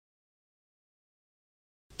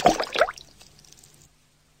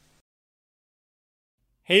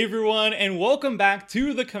Hey everyone, and welcome back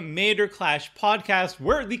to the Commander Clash podcast,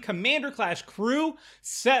 where the Commander Clash crew,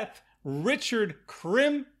 Seth, Richard,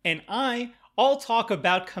 Krim, and I all talk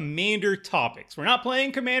about Commander topics. We're not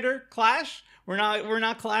playing Commander Clash. We're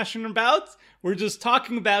not clashing about. We're just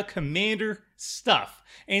talking about Commander stuff.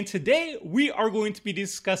 And today we are going to be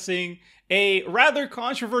discussing a rather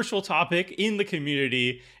controversial topic in the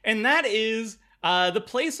community, and that is the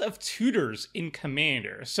place of tutors in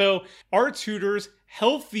Commander. So, are tutors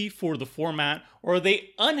healthy for the format, or are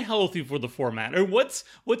they unhealthy for the format? Or what's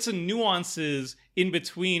the nuances in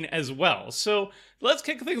between as well? So let's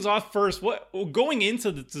kick things off first. Going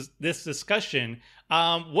into this discussion,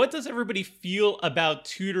 what does everybody feel about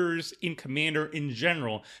tutors in Commander in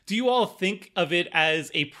general? Do you all think of it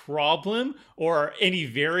as a problem, or any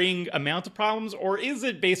varying amount of problems, or is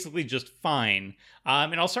it basically just fine?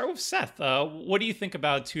 And I'll start with Seth. What do you think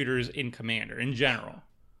about tutors in Commander in general?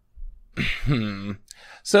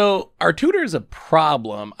 So are tutors a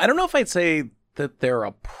problem? I don't know if I'd say that they're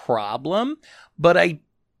a problem, but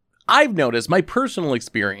I've noticed my personal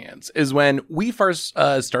experience is when we first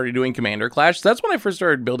started doing Commander Clash. That's when I first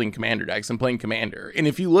started building Commander decks and playing Commander. And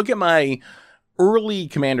if you look at my early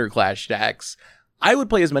Commander Clash decks, I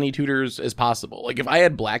would play as many tutors as possible. Like if I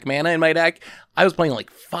had black mana in my deck, I was playing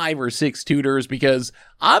like 5 or 6 tutors because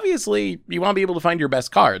obviously you want to be able to find your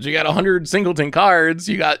best cards. You got 100 singleton cards,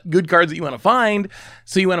 you got good cards that you want to find,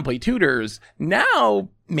 so you want to play tutors. Now,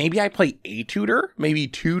 maybe I play a tutor, maybe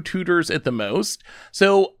 2 tutors at the most.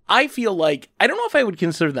 So I feel like, I don't know if I would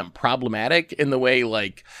consider them problematic in the way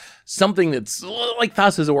like something that's like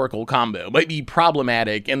Thassa's Oracle combo might be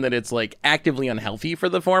problematic in that it's like actively unhealthy for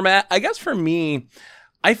the format. I guess for me,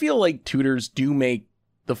 I feel like tutors do make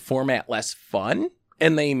the format less fun,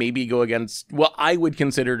 and they maybe go against what I would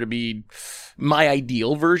consider to be my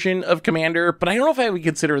ideal version of Commander, but I don't know if I would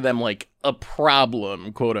consider them like a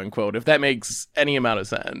problem, quote unquote, if that makes any amount of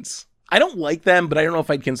sense. I don't like them, but I don't know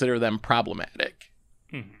if I'd consider them problematic.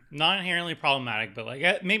 Not inherently problematic, but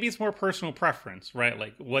like maybe it's more personal preference, right?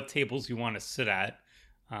 Like what tables you want to sit at.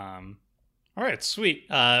 All right, sweet.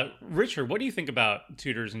 Richard, what do you think about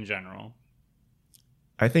tutors in general?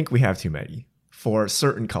 I think we have too many for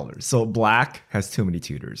certain colors. So black has too many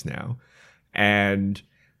tutors now. And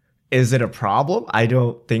is it a problem? I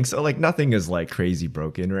don't think so. Like nothing is like crazy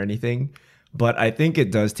broken or anything, but I think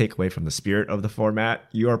it does take away from the spirit of the format.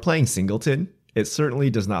 You are playing singleton. It certainly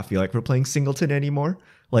does not feel like we're playing singleton anymore.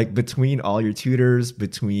 Like between all your tutors,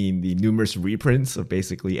 between the numerous reprints of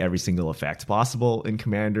basically every single effect possible in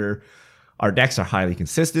Commander, our decks are highly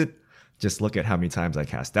consistent. Just look at how many times I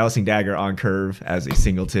cast Dowsing Dagger on curve as a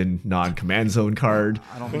singleton non-command zone card.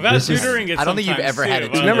 I don't think you've ever had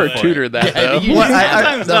it. He's never tutored that, though.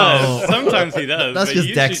 Sometimes does. Sometimes he does. That's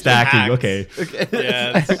just deck stacking. Okay.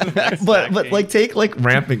 Yeah. But like take like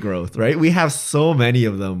Rampant Growth, right? We have so many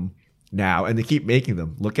of them now, and they keep making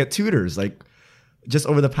them. Look at tutors. Like just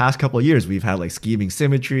over the past couple of years, we've had like Scheming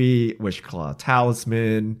Symmetry, Witchclaw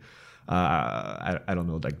Talisman. I don't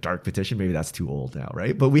know, like Dark Petition. Maybe that's too old now,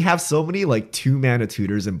 right? But we have so many like 2-mana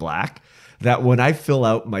tutors in black that when I fill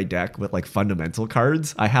out my deck with like fundamental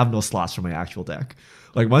cards, I have no slots for my actual deck.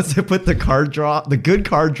 Like once I put the card draw, the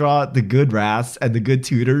good Wraths, and the good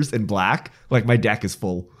tutors in black, like my deck is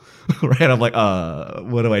full, right? I'm like,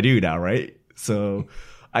 what do I do now, right? So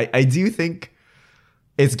I do think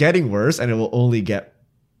it's getting worse, and it will only get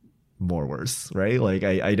more worse, right? Like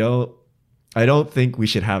I don't think we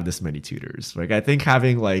should have this many tutors. Like I think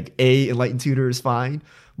having like a Enlightened tutor is fine,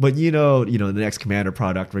 but you know, the next Commander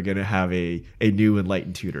product, we're gonna have a new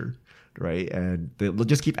Enlightened tutor, right? And they'll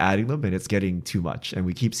just keep adding them, and it's getting too much, and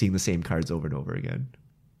we keep seeing the same cards over and over again.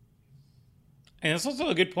 And it's also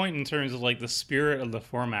a good point in terms of like the spirit of the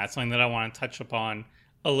format, something that I want to touch upon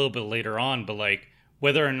a little bit later on, but like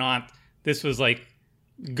whether or not this was like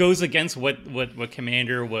goes against what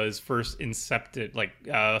Commander was first incepted, like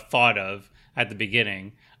thought of at the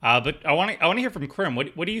beginning. But I want to hear from Krim.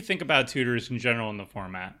 What do you think about tutors in general in the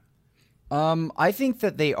format? I think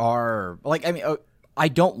that they are like, I mean, I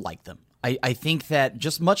don't like them. I think that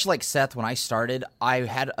just much like Seth, when I started, I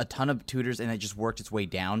had a ton of tutors and it just worked its way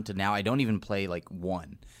down to now I don't even play like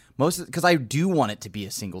one. Because I do want it to be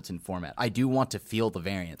a singleton format. I do want to feel the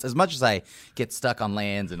variance. As much as I get stuck on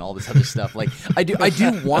lands and all this other stuff, like I do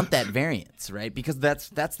want that variance, right? Because that's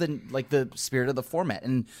the spirit of the format.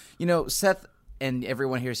 And you know, Seth and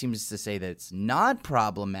everyone here seems to say that it's not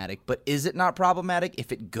problematic, but is it not problematic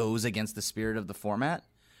if it goes against the spirit of the format?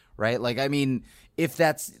 Right? Like, I mean, if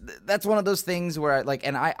that's one of those things where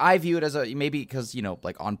I view it as a, maybe because, you know,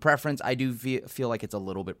 like on preference, I do feel like it's a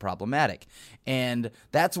little bit problematic. And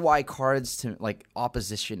that's why cards to like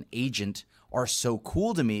Opposition Agent are so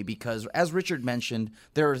cool to me because, as Richard mentioned,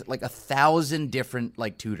 there's like 1,000 different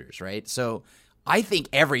like tutors, right? So I think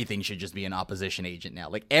everything should just be an opposition agent now.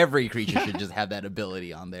 Like every creature should just have that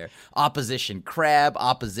ability on there. Opposition crab,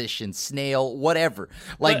 opposition snail, whatever.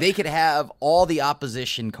 Like they could have all the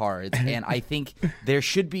opposition cards, and I think there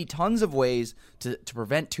should be tons of ways to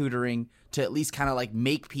prevent tutoring, to at least kind of like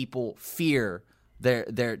make people fear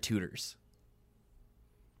their tutors.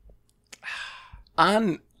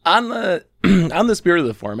 On the on the spirit of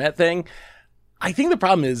the format thing, I think the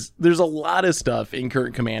problem is there's a lot of stuff in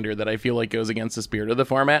current Commander that I feel like goes against the spirit of the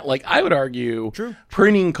format. Like, I would argue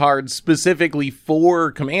printing cards specifically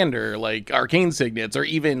for Commander, like Arcane Signets, or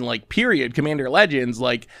even like period Commander Legends,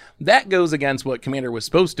 like that goes against what Commander was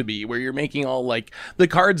supposed to be, where you're making all like the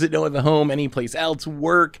cards that don't have a home anyplace else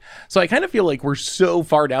work. So I kind of feel like we're so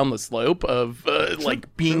far down the slope of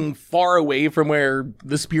like being far away from where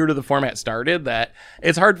the spirit of the format started that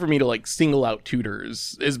it's hard for me to like single out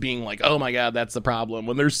tutors as being like, oh my God, that's the problem,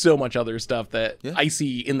 when there's so much other stuff that I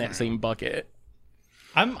see in that same bucket.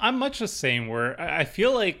 I'm much the same, where I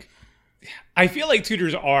feel like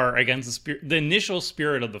tutors are against the initial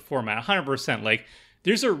spirit of the format 100%. Like,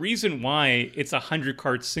 there's a reason why it's 100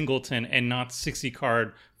 card singleton and not 60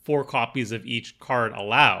 card, 4 copies of each card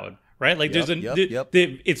allowed, right? Like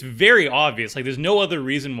it's very obvious. Like, there's no other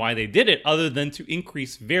reason why they did it other than to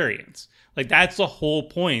increase variance. Like, that's the whole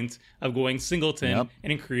point of going singleton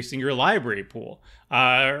and increasing your library pool,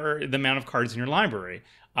 or the amount of cards in your library.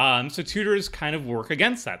 So tutors kind of work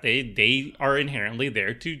against that. They are inherently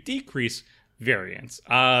there to decrease variance.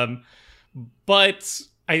 But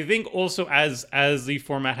I think also as the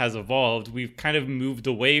format has evolved, we've kind of moved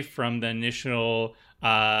away from the initial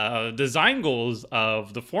design goals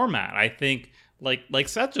of the format. I think, like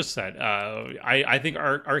Seth just said, I think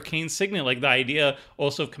our Arcane Signet, like the idea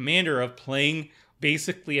also of Commander of playing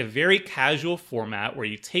basically a very casual format where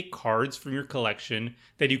you take cards from your collection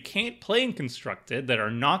that you can't play in Constructed, that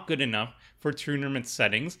are not good enough for tournament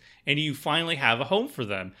settings, and you finally have a home for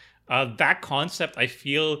them. That concept, I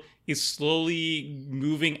feel, is slowly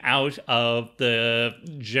moving out of the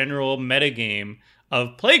general metagame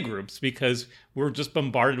of playgroups, because we're just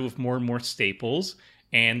bombarded with more and more staples.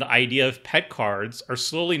 And the idea of pet cards are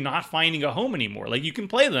slowly not finding a home anymore. Like, you can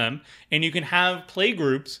play them, and you can have play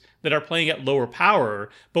groups that are playing at lower power,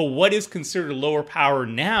 but what is considered lower power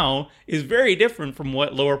now is very different from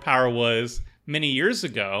what lower power was many years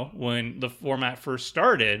ago when the format first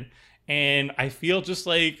started. And I feel just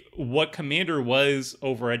like what Commander was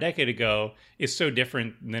over a decade ago is so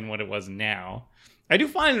different than what it was now. I do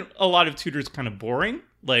find a lot of tutors kind of boring.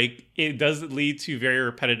 Like, it does lead to very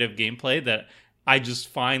repetitive gameplay that I just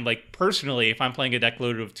find, like, personally, if I'm playing a deck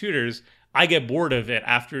loaded with tutors, I get bored of it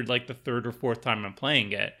after like the third or fourth time I'm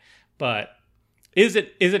playing it. But is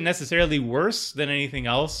it necessarily worse than anything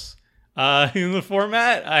else in the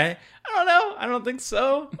format? I don't know. I don't think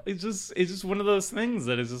so. It's just one of those things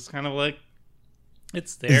that is just kind of like,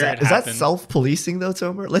 it's there. Is that self-policing though,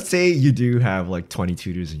 Tomer? Let's say you do have like 20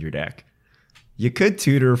 tutors in your deck. You could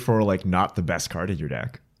tutor for like not the best card in your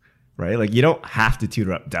deck, right? Like, you don't have to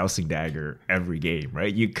tutor up Dowsing Dagger every game,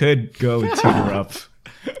 right? You could go and tutor up,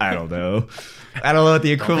 I don't know what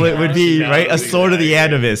the equivalent would be, right? A Sword of the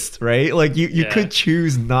Animist, right? Like, you could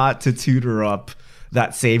choose not to tutor up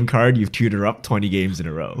that same card you've tutored up 20 games in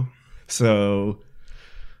a row. So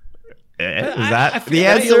is that the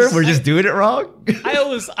answer? We're just doing it wrong? I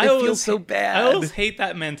always feel so bad. I always hate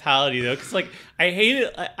that mentality though, because like I hate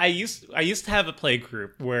it. I used to have a play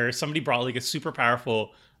group where somebody brought like a super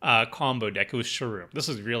powerful combo deck. It was Sharoom. This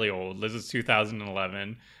is really old. This is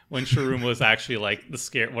 2011 when Sharoom was actually like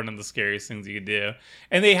one of the scariest things you could do.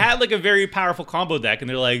 And they had like a very powerful combo deck, and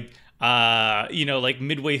they're like, like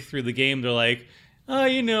midway through the game, they're like,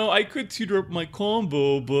 I could tutor up my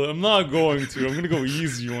combo, but I'm not going to. I'm going to go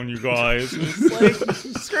easy on you guys. And it's like,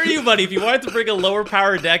 screw you, buddy. If you wanted to bring a lower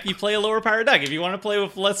power deck, you play a lower power deck. If you want to play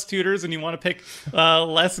with less tutors and you want to pick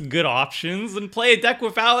less good options, then play a deck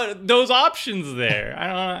without those options there.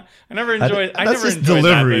 I never enjoyed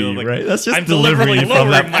delivery, that. Right? That's just delivery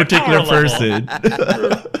from that particular person.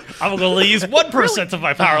 I'm going to use 1% of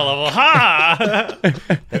my power level. Ha!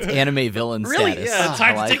 That's anime villain status. Yeah,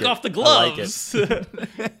 time to take off the gloves.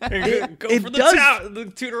 Go for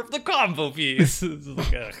the tutor of the combo piece.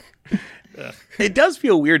 It does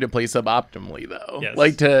feel weird to play suboptimally though. Yes.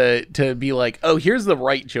 Like to be like, oh, here's the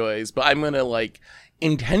right choice, but I'm gonna like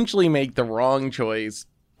intentionally make the wrong choice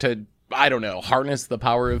to, I don't know, harness the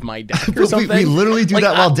power of my deck or something. we literally do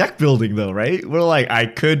that while deck building though, right? We're like, I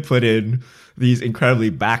could put in these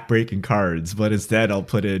incredibly backbreaking cards, but instead I'll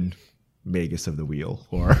put in Magus of the Wheel,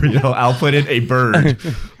 or I'll put in a bird,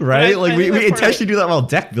 right? Like we intentionally do that while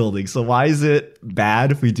deck building. So why is it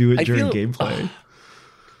bad if we do it during gameplay?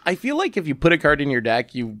 I feel like if you put a card in your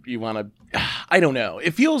deck, you want to. I don't know.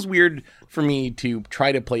 It feels weird for me to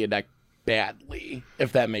try to play a deck badly,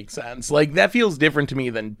 if that makes sense. Like that feels different to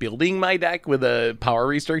me than building my deck with a power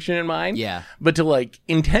restriction in mind. Yeah. But to like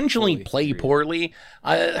intentionally play poorly,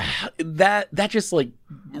 that just like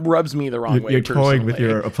rubs me the wrong way. You're toying with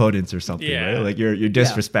your opponents or something, right? Like you're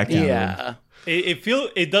disrespecting them.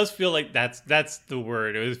 It does feel like that's the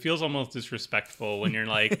word. It feels almost disrespectful when you're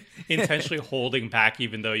like intentionally holding back,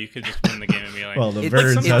 even though you could just win the game immediately. Well, the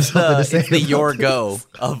birds have something to say. It's the your go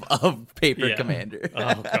of Paper Commander.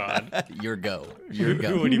 Oh god, your go.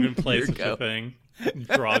 Who would even play such a thing?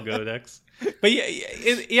 Draw go decks. But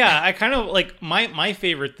I kind of like my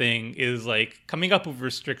favorite thing is like coming up with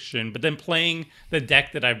restriction, but then playing the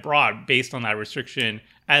deck that I brought based on that restriction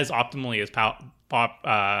as optimally as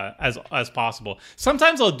possible.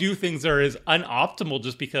 Sometimes I'll do things that are as unoptimal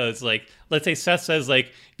just because, like, let's say Seth says,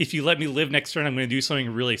 like, if you let me live next turn, I'm going to do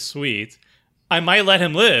something really sweet. I might let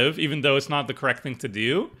him live, even though it's not the correct thing to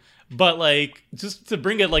do. But like, just to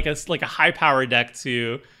bring it like a high power deck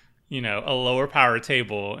to, a lower power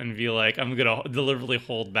table and be like, I'm going to deliberately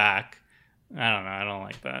hold back. I don't know. I don't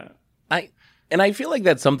like that. And I feel like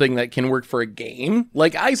that's something that can work for a game.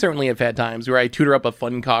 Like, I certainly have had times where I tutor up a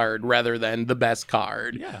fun card rather than the best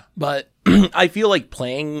card. Yeah. But I feel like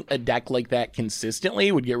playing a deck like that consistently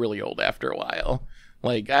would get really old after a while.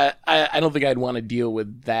 Like, I don't think I'd want to deal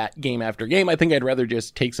with that game after game. I think I'd rather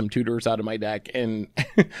just take some tutors out of my deck and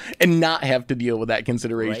not have to deal with that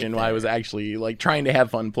consideration while I was actually, like, trying to have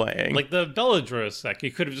fun playing. Like the Bellatrix deck, you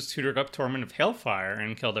could have just tutored up Torment of Hailfire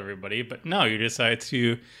and killed everybody, but no, you decided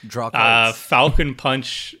to draw cards. Falcon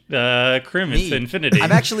Punch Crim into infinity.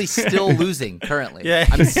 I'm actually still losing currently. Yeah.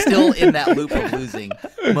 I'm still in that loop of losing.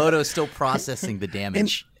 Moto's still processing the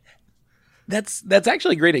damage. That's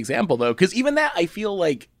actually a great example though, because even that I feel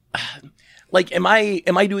like am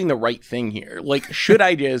I doing the right thing here? Like, should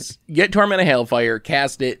I just get Torment of Hailfire,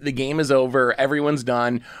 cast it, the game is over, everyone's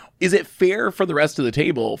done? Is it fair for the rest of the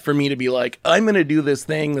table for me to be like, I'm going to do this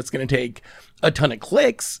thing that's going to take a ton of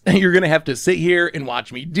clicks, and you're going to have to sit here and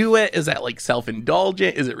watch me do it? Is that like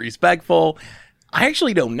self-indulgent? Is it respectful? I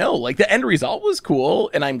actually don't know. Like, the end result was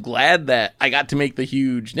cool, and I'm glad that I got to make the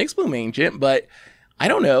huge Nyxbloom Ancient, but I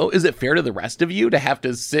don't know. Is it fair to the rest of you to have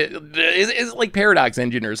to sit? Is it like Paradox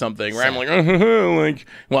Engine or something where I'm like, like,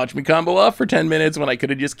 watch me combo off for 10 minutes when I could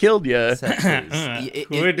have just killed you? Who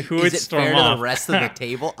would is it storm fair off? to the rest of the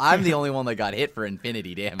table? I'm the only one that got hit for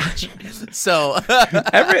infinity damage. So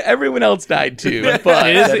everyone else died too. But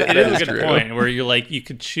it is a good point where you're like, you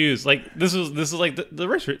could choose. Like this is like the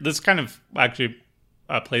Richard. This kind of actually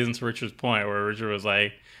plays into Richard's point where Richard was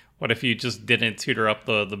like, what if you just didn't tutor up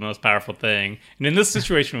the most powerful thing? And in this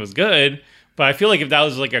situation it was good, but I feel like if that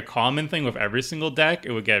was like a common thing with every single deck,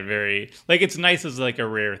 it would get very, like, it's nice as like a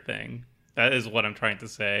rare thing. That is what I'm trying to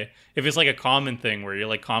say. If it's like a common thing where you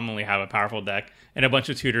like commonly have a powerful deck and a bunch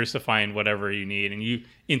of tutors to find whatever you need, and you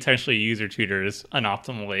intentionally use your tutors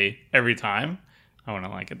unoptimally every time, I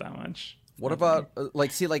wouldn't like it that much. What about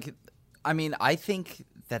I think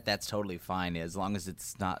that's totally fine as long as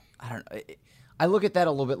it's not, I don't know. I look at that a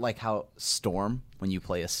little bit like how Storm, when you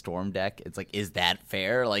play a Storm deck, it's like, is that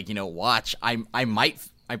fair? Like, watch, I might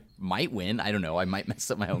win. I don't know. I might mess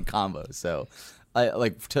up my own combo. So,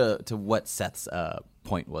 like to what Seth's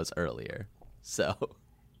point was earlier. So,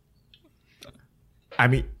 I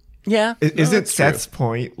mean, yeah, isn't Seth's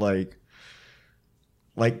point like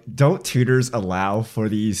don't tutors allow for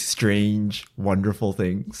these strange, wonderful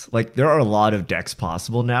things? Like, there are a lot of decks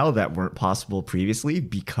possible now that weren't possible previously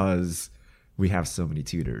because we have so many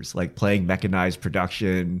tutors, like playing mechanized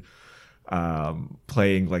production,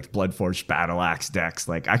 playing like Bloodforged Battle Axe decks.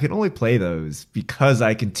 Like, I can only play those because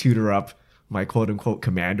I can tutor up my quote unquote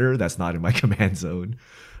commander that's not in my command zone,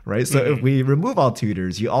 right? So if we remove all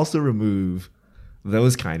tutors, you also remove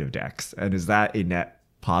those kind of decks. And is that a net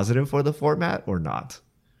positive for the format or not?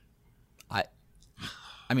 I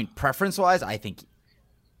mean, preference wise, I think,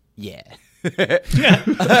 yeah. Yes.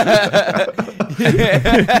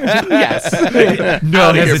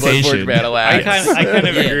 No hesitation. I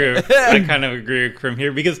kind of agree with Krim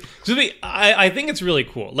here because I think it's really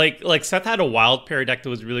cool. Like Seth had a wild pair deck that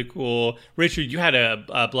was really cool. Richard, you had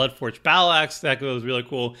a Bloodforged Battle Axe deck that was really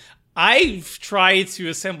cool. I've tried to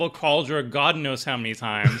assemble Cauldron God knows how many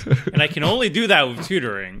times, and I can only do that with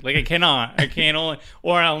tutoring. Like, I can't only,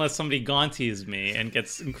 or unless somebody Gaunties me and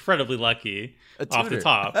gets incredibly lucky off the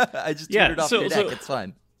top. I just tutored off your deck. It's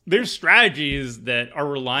fine. There's strategies that are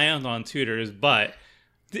reliant on tutors, but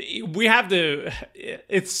we have to.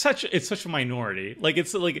 It's such a minority. Like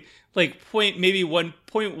it's like point maybe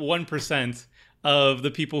 1.1% of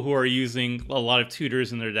the people who are using a lot of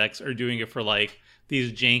tutors in their decks are doing it for like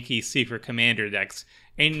these janky secret commander decks,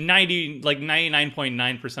 and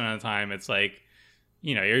 99.9% of the time it's like,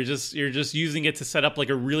 you know, you're just using it to set up like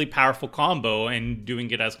a really powerful combo and doing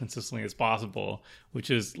it as consistently as possible, which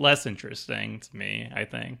is less interesting to me, I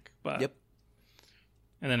think. But Yep.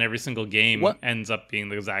 And then every single game ends up being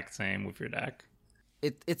the exact same with your deck.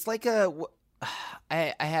 It's like I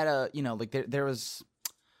had a, you know, like there was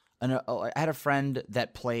I had a friend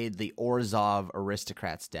that played the Orzhov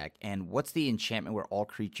Aristocrats deck, and what's the enchantment where all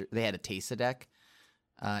creatures, they had a Teysa deck,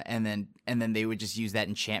 and then they would just use that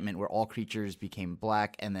enchantment where all creatures became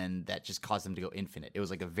black, and then that just caused them to go infinite. It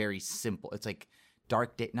was like a very simple, it's like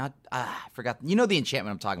Dark Day, I forgot, you know the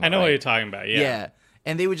enchantment I'm talking about. I know right? what you're talking about, yeah.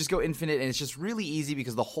 And they would just go infinite, and it's just really easy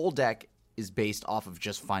because the whole deck is based off of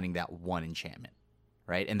just finding that one enchantment,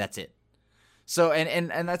 right? And that's it. So,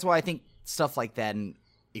 and that's why I think stuff like that, and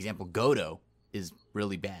example, Godo is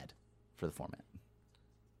really bad for the format.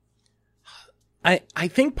 I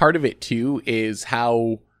think part of it too is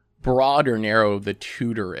how broad or narrow the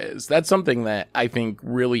tutor is. That's something that I think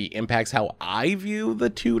really impacts how I view the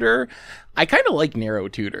tutor. I kind of like narrow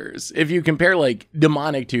tutors. If you compare like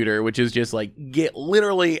Demonic Tutor, which is just like get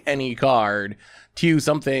literally any card, to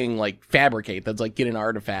something like Fabricate that's like get an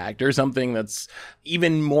artifact, or something that's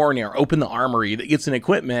even more narrow, Open the Armory that gets an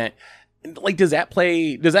equipment. Like, does that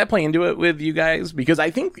play into it with you guys? Because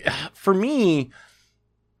I think for me,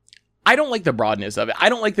 I don't like the broadness of it. I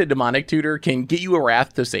don't like that Demonic Tutor can get you a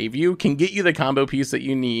Wrath to save you, can get you the combo piece that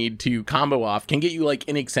you need to combo off, can get you like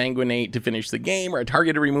an Exsanguinate to finish the game, or a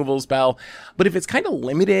targeted removal spell. But if it's kind of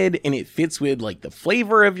limited and it fits with like the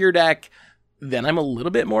flavor of your deck, then I'm a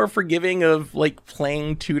little bit more forgiving of like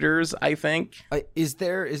playing tutors, I think. Is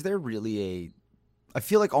there really I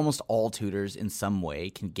feel like almost all tutors in some way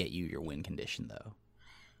can get you your win condition, though.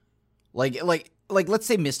 Like let's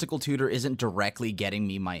say Mystical Tutor isn't directly getting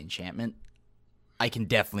me my enchantment. I can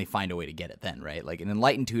definitely find a way to get it then, right? Like an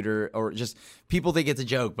Enlightened Tutor, or just people think it's a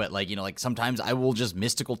joke, but like, you know, like sometimes I will just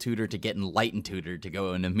Mystical Tutor to get Enlightened Tutor to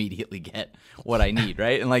go and immediately get what I need,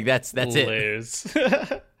 right? And like that's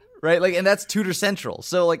it. Right? Like, and that's Tutor Central.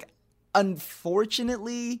 So like,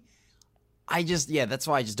 unfortunately, that's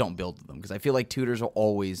why I just don't build them, because I feel like tutors will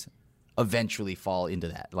always eventually fall into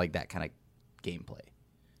that, like that kind of gameplay.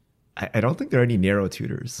 I don't think there are any narrow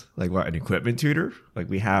tutors. Like what, an equipment tutor? Like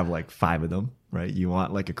we have like 5 of them, right? You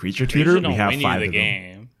want like a creature tutor? We have 5 of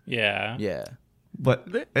them. Yeah. Yeah. But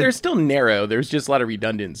they're still narrow. There's just a lot of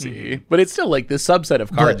redundancy. Mm-hmm. But it's still like the subset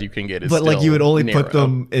of cards you can get is but still like you would only narrow. put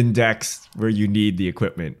them in decks where you need the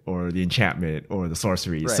equipment or the enchantment or the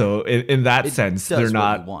sorcery. Right. So in that sense, they're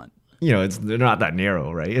not, you know, they're not that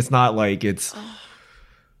narrow, right? It's not like it's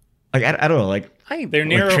like I don't know, like they're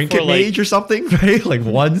narrow like Trinket for Mage or something, right? Like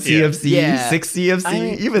 1 CFC, 6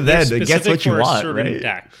 CFC. Even then, it gets what you want, right?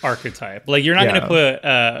 Deck archetype. Like you're not going to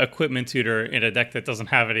put equipment tutor in a deck that doesn't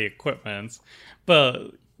have any equipment.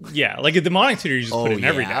 But yeah, like a Demonic Tutor, you just put in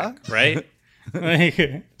every deck, right?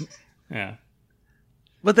 Like, yeah.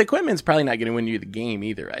 But the equipment's probably not going to win you the game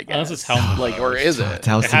either, I guess. Unless it's Helm, like, or is it? It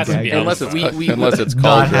has to be unless it's called.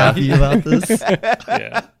 Not happy about this.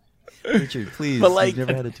 Yeah. Richard, please. But like, you've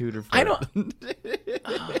never had a tutor. I don't.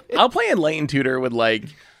 I'll play Enlightened Tutor with like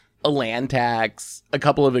a land tax, a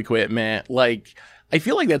couple of equipment. Like, I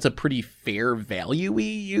feel like that's a pretty fair value-y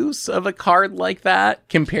use of a card like that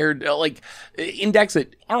compared to like in decks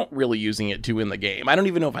that aren't really using it to win the game. I don't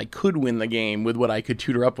even know if I could win the game with what I could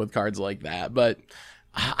tutor up with cards like that, but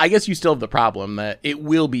I guess you still have the problem that it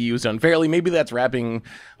will be used unfairly. Maybe that's wrapping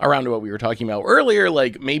around to what we were talking about earlier.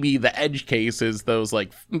 Like maybe the edge case is those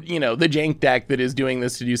like, you know, the jank deck that is doing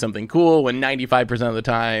this to do something cool when 95% of the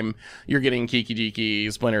time you're getting Kiki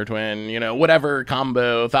Jiki, Splinter Twin, you know, whatever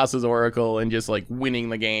combo, Thassa's Oracle, and just like winning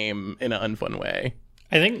the game in an unfun way.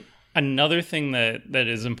 I think another thing that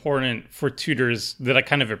is important for tutors that I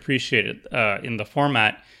kind of appreciated in the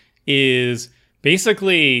format is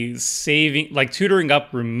basically saving, like tutoring up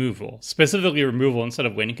removal, specifically removal instead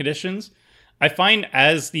of winning conditions. I find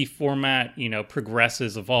as the format, you know,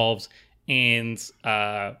 progresses, evolves, and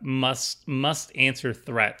must answer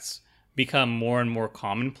threats become more and more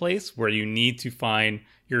commonplace, where you need to find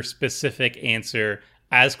your specific answer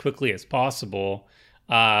as quickly as possible.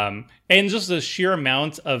 And just the sheer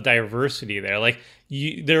amount of diversity there. Like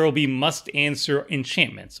there will be must answer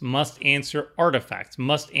enchantments, must answer artifacts,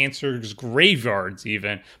 must answer graveyards,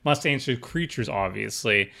 even must answer creatures,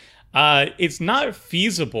 obviously. It's not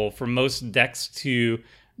feasible for most decks to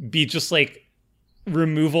be just like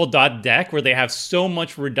removal dot deck where they have so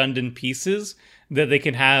much redundant pieces that they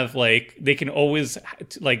can have like they can always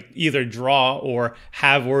like either draw or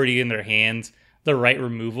have already in their hand the right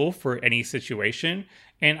removal for any situation.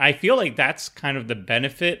 And I feel like that's kind of the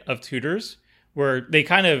benefit of tutors, where they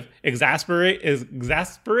kind of exasperate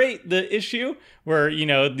the issue,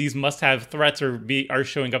 where these must-have threats are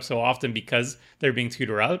showing up so often because they're being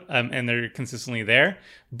tutored out and they're consistently there.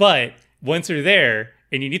 But once they're there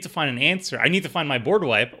and you need to find an answer, I need to find my board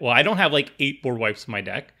wipe. Well, I don't have like 8 board wipes in my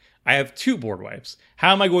deck. I have 2 board wipes.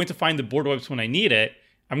 How am I going to find the board wipes when I need it?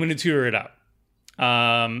 I'm going to tutor it out.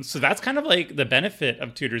 So that's kind of like the benefit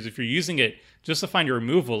of tutors if you're using it just to find your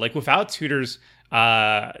removal. Like without tutors,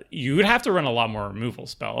 you would have to run a lot more removal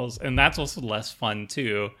spells, and that's also less fun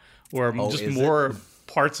too. Or just more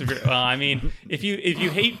parts of your. I mean, if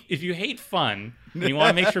you hate fun and you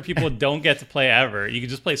want to make sure people don't get to play ever, you can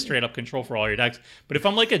just play straight up control for all your decks. But if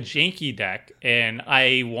I'm like a janky deck and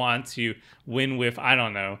I want to win with, I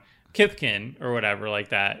don't know, Kithkin or whatever like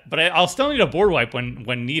that, but I'll still need a board wipe when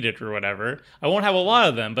needed or whatever. I won't have a lot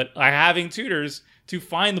of them, but having tutors to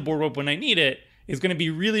find the board wipe when I need it is going to be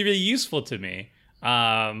really, really useful to me.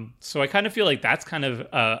 So I kind of feel like that's kind of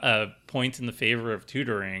a point in the favor of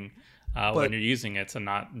tutoring when you're using it to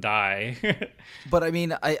not die. But I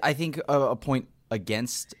mean, I think a point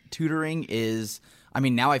against tutoring is, I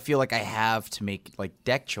mean, now I feel like I have to make like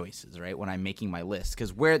deck choices, right? When I'm making my list,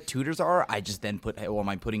 because where tutors are, I just then put, well, am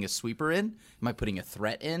I putting a sweeper in? Am I putting a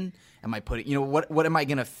threat in? Am I putting, what am I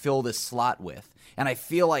going to fill this slot with? And I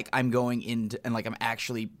feel like I'm going into, and like I'm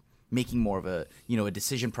actually making more of a, a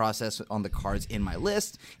decision process on the cards in my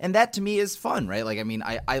list. And that to me is fun, right? Like, I mean,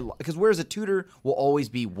 because whereas a tutor will always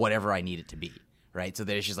be whatever I need it to be, right? So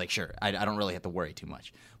there's just like, sure, I don't really have to worry too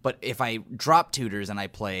much. But if I drop tutors and I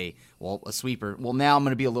play, a sweeper, now I'm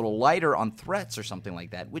going to be a little lighter on threats or something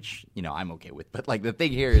like that, which, I'm okay with. But like the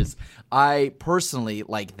thing here is I personally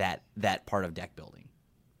like that part of deck building.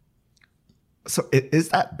 So is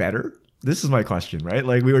that better? This is my question, right?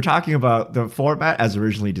 Like we were talking about the format as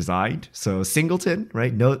originally designed. So singleton,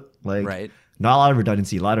 right? Not a lot of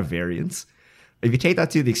redundancy, a lot of variance. If you take that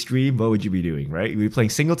to the extreme, what would you be doing, right? You'd be playing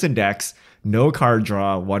singleton decks, no card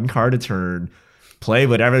draw, 1 card a turn, play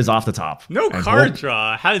whatever is off the top. No card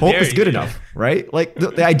draw. How dare you? Hope is good enough, right? Like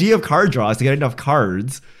the idea of card draw is to get enough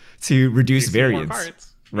cards to reduce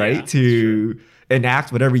variance, right? Yeah, to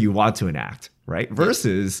enact whatever you want to enact, right?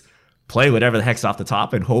 Versus play whatever the heck's off the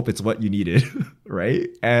top and hope it's what you needed, right?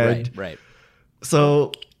 And right.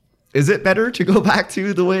 So is it better to go back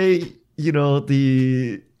to the way,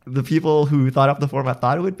 the people who thought up the format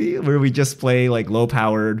thought it would be, where we just play like low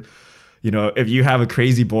powered, if you have a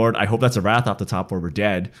crazy board, I hope that's a Wrath off the top or we're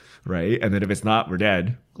dead, right? And then if it's not, we're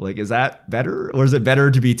dead. Like, is that better? Or is it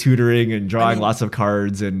better to be tutoring and drawing lots of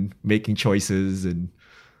cards and making choices and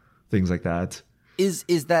things like that? Is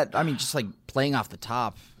that, I mean, just like playing off the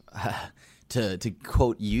top, to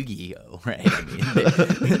quote Yu-Gi-Oh, right?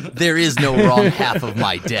 I mean, there is no wrong half of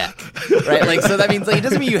my deck, right? Like, so that means like it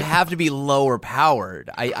doesn't mean you have to be lower powered.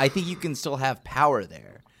 I think you can still have power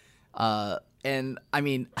there. And I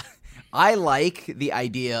mean, I like the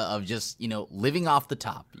idea of just, living off the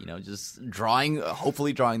top, just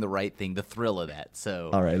hopefully drawing the right thing, the thrill of that. So,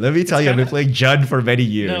 all right, let me tell you, I've been playing Judd for many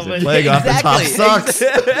years. And playing off the top sucks.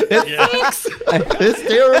 It sucks. It's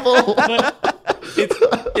terrible. But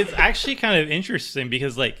it's actually kind of interesting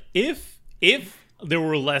because, like, if there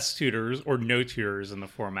were less tutors or no tutors in the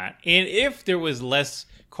format, and if there was less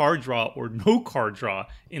card draw or no card draw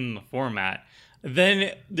in the format,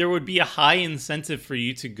 then there would be a high incentive for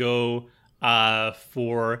you to go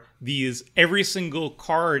for these every single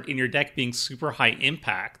card in your deck being super high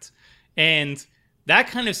impact. And that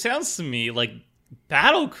kind of sounds to me like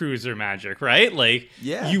battle cruiser magic, right? Like,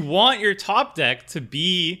 you want your top deck to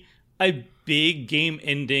be a big game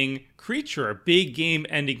ending creature, a big game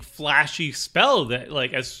ending flashy spell that,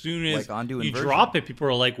 like, as soon as you drop it, people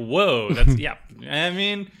are like, whoa, that's I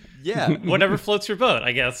mean, whatever floats your boat,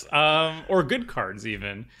 I guess, or good cards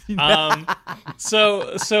even.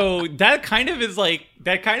 So that kind of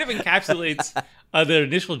encapsulates the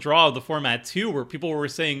initial draw of the format too, where people were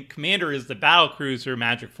saying Commander is the battle cruiser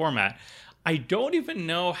magic format. I don't even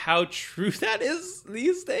know how true that is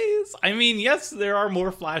these days. I mean, yes, there are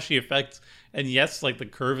more flashy effects, and yes, like the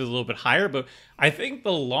curve is a little bit higher, but I think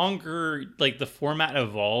the longer like the format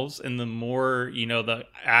evolves and the more, the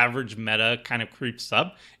average meta kind of creeps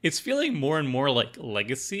up, it's feeling more and more like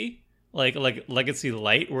Legacy, like Legacy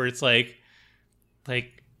Light, where it's like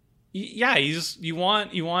you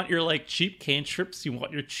want your like cheap cantrips, you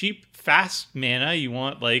want your cheap fast mana, you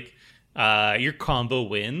want like your combo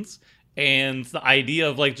wins. And the idea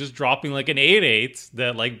of like just dropping like an 8/8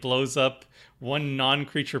 that like blows up one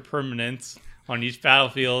non-creature permanent on each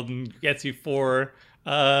battlefield and gets you 4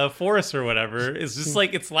 forests or whatever is just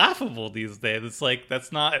like, it's laughable these days. It's like,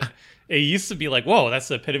 that's not, it used to be like, whoa, that's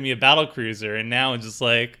the epitome of battle cruiser, and now it's just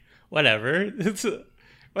like, whatever. It's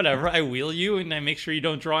whatever. I wheel you and I make sure you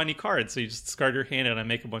don't draw any cards, so you just discard your hand and I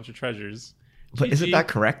make a bunch of treasures. But GG. isn't that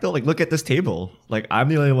correct though? Like, look at this table. Like, I'm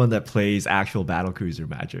the only one that plays actual battlecruiser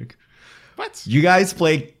Magic. What? You guys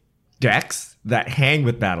play decks that hang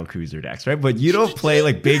with battlecruiser decks, right? But you don't play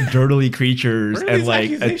like big dirtly creatures Where are and these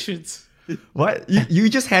like accusations? what? You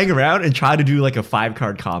just hang around and try to do like a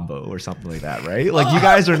 5-card combo or something like that, right? Like, you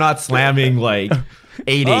guys are not slamming like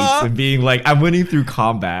 8/8s and being like, I'm winning through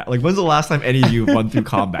combat. Like, when's the last time any of you have won through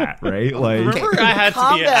combat, right? Like, Remember I had to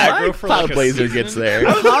be Combat. aggro for Cloud like a Blazer season? gets there.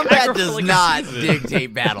 Combat For does like a not season.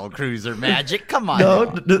 dictate battle cruiser Magic. Come on. no,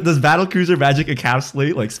 now. does battlecruiser Magic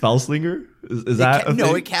encapsulate like Spellslinger? Is that a No,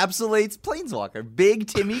 thing? it encapsulates Planeswalker. Big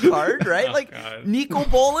Timmy card, right? Oh, like God. Nico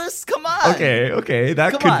Bolas. Come on. Okay,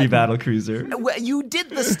 that Come could be on. battlecruiser. Well, you did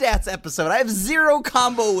the stats episode. I have 0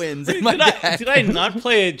 combo wins in my deck. Did I not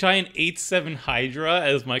play a giant 8/7 Hydra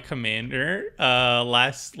as my commander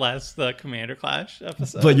last Commander Clash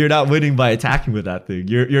episode? But you're not winning by attacking with that thing.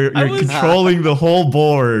 You're I was- controlling the whole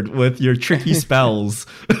board with your tricky spells,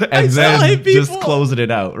 and still then hit just people. closing it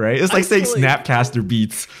out, right? It's like saying still hit Snapcaster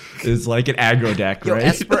Beats is like an aggro deck, Yo, right?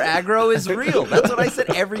 Esper aggro is real. That's what I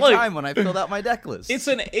said every Look, time when I filled out my deck list. It's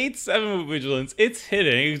an 8/7 with Vigilance. It's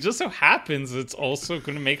hidden. It just so happens it's also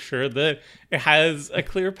going to make sure that it has a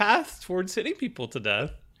clear path towards hitting people to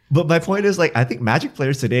death. But my point is, like, I think Magic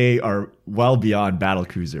players today are well beyond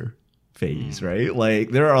battlecruiser phase, right?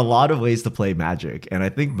 Like, there are a lot of ways to play Magic, and I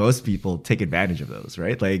think most people take advantage of those,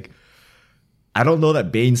 right? Like, I don't know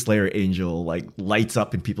that Baneslayer Angel like lights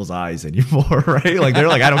up in people's eyes anymore, right? Like, they're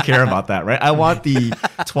like, I don't care about that, right? I want the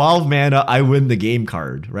 12 mana, I win the game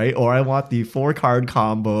card, right? Or I want the 4-card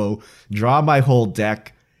combo, draw my whole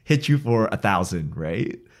deck, hit you for 1,000,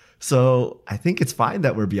 right? So I think it's fine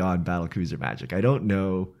that we're beyond battlecruiser Magic. I don't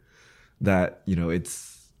know that, you know,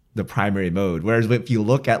 it's the primary mode. Whereas if you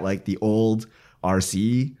look at like the old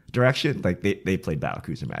RC direction, like they played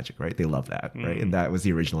battlecruiser Magic, right? They love that, right? And that was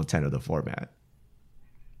the original intent of the format.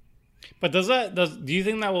 But do you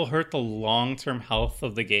think that will hurt the long-term health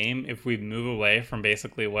of the game if we move away from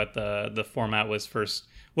basically what the format was first,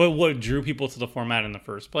 what drew people to the format in the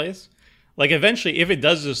first place? Like, eventually, if it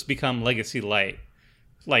does just become Legacy Light,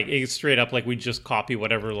 like, it's straight up like we just copy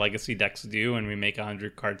whatever Legacy decks do and we make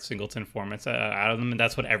 100-card singleton formats out of them, and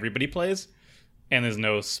that's what everybody plays, and there's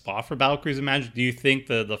no spot for Battlecruiser Magic, do you think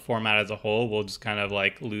the format as a whole will just kind of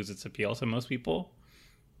like lose its appeal to most people?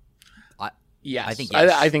 Yes, I think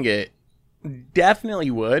yes. I think it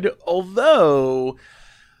definitely would. Although,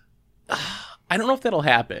 I don't know if that'll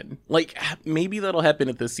happen. Like, maybe that'll happen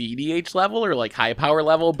at the CDH level or like high power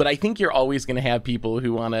level. But I think you're always going to have people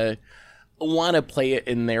who want to play it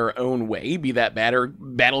in their own way, be that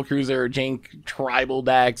battle cruiser, jank tribal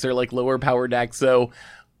decks, or like lower power decks. So,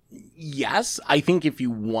 yes, I think if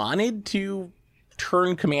you wanted to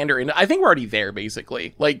turn Commander into, I think we're already there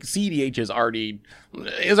basically. Like, CDH is already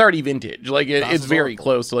vintage. Like, it's very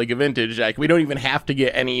close to like a vintage deck. We don't even have to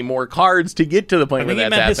get any more cards to get to the I point where think it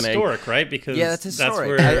that's meant happening. historic, right? Because Yeah, that's historic.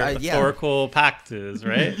 where yeah. historical pact is,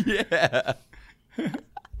 right? Yeah.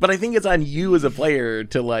 But I think it's on you as a player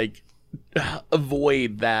to like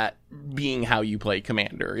avoid that being how you play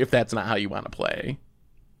Commander if that's not how you want to play.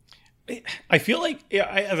 I feel like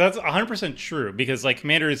that's 100% true, because like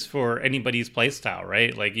Commander is for anybody's playstyle,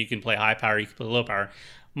 right? Like, you can play high power, you can play low power.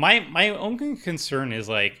 My own concern is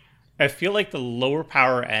like, I feel like the lower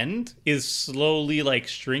power end is slowly like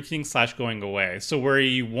shrinking / going away. So where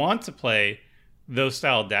you want to play those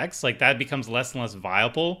style decks, like, that becomes less and less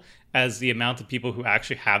viable as the amount of people who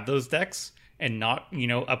actually have those decks and not, you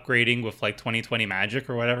know, upgrading with like 2020 Magic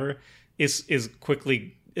or whatever is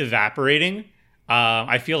quickly evaporating.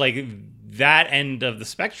 I feel like that end of the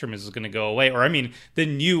spectrum is going to go away. Or, I mean, the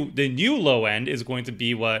new low end is going to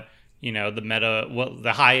be what, you know, what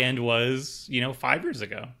the high end was, you know, 5 years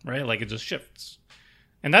ago, right? Like, it just shifts.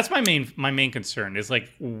 And that's my main concern is like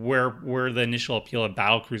where the initial appeal of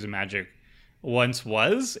Battlecruiser Magic once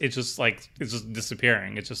was. It's just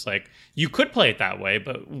disappearing. It's just like, you could play it that way,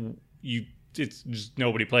 but it's just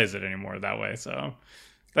nobody plays it anymore that way. So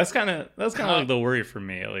that's kind of like the worry for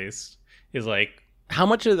me, at least, is like, How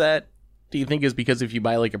much of that do you think is because if you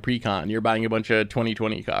buy like a precon, you're buying a bunch of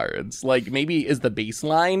 2020 cards? Like maybe is the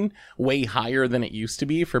baseline way higher than it used to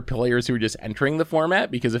be for players who are just entering the format?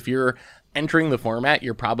 Because if you're entering the format,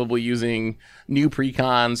 you're probably using new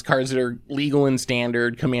precons, cards that are legal and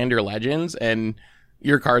standard, Commander Legends, and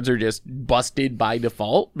your cards are just busted by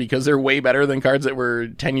default because they're way better than cards that were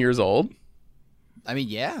 10 years old. I mean,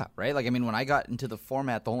 yeah, right? Like, I mean, when I got into the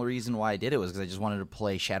format, the only reason why I did it was because I just wanted to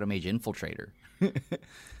play Shadow Mage Infiltrator.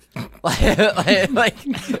 like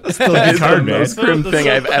Still a good card, man. Most grim thing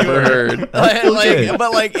I've ever heard. But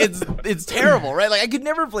it's terrible, right? Like I could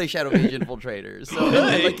never play Shadow Mage Infiltrator. So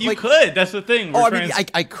you could. That's the thing. Oh, I mean,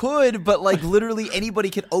 I could, but like literally anybody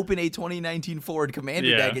could open a 2019 forward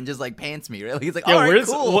Commander deck and just like pants me, right? Like, it's like, all right,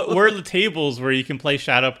 cool. Where are the tables where you can play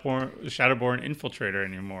Shadowborn Infiltrator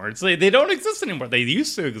anymore? It's like they don't exist anymore. They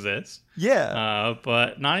used to exist,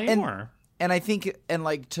 but not anymore. And I think, and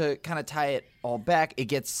like to kind of tie it all back, it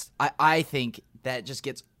gets. I think that just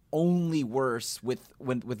gets only worse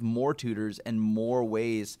with more tutors and more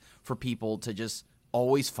ways for people to just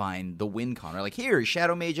always find the win con. Right? Like here,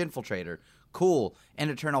 Shadow Mage Infiltrator, cool, and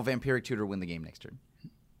Eternal Vampiric Tutor win the game next turn.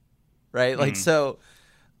 Right, like so.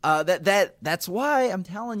 That's why I'm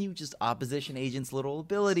telling you, just opposition agent's little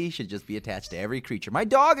ability should just be attached to every creature. My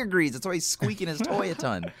dog agrees. That's why he's squeaking his toy a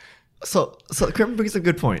ton. So Krim brings a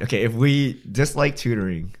good point. Okay, if we dislike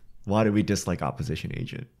tutoring, why do we dislike opposition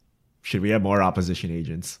agent? Should we have more opposition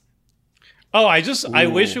agents? Oh, I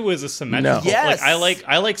wish it was a symmetrical. No. Yes. Like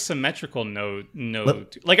I like symmetrical no.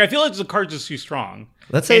 Like I feel like the card's just too strong.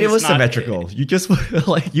 Let's say it was symmetrical. You just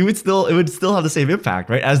like it would still have the same impact,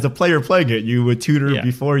 right? As the player playing it, you would tutor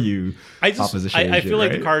before you. Opposition agent, I feel like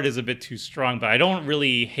right? the card is a bit too strong, but I don't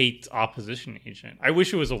really hate opposition agent. I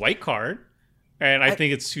wish it was a white card, and I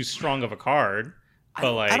think it's too strong of a card.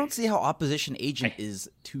 But I don't see how opposition agent is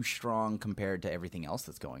too strong compared to everything else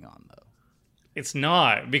that's going on, though. It's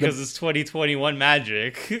not, because it's 2021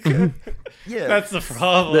 Magic. Yeah, that's the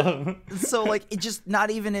problem. So like, it just not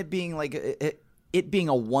even it being like it being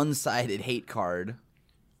a one-sided hate card.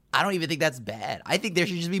 I don't even think that's bad. I think there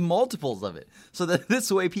should just be multiples of it, so that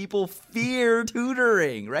this way people fear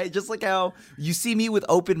tutoring, right? Just like how you see me with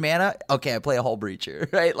open mana. Okay, I play a Hull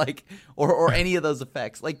Breacher, right? Like, or any of those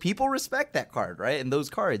effects. Like, people respect that card, right? And those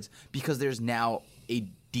cards, because there's now a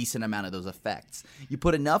decent amount of those effects. You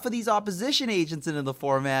put enough of these opposition agents into the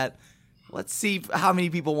format. Let's see how many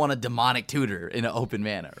people want a demonic tutor in an open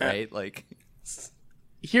mana, right? Like.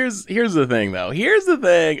 Here's the thing, though. Here's the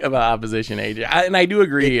thing about opposition agent, and I do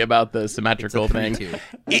agree about the symmetrical thing.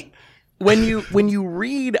 When you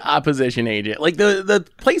read opposition agent, like the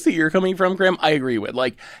place that you're coming from, Grim, I agree with.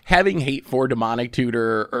 Like, having hate for demonic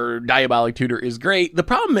tutor or diabolic tutor is great. The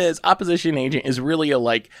problem is opposition agent is really a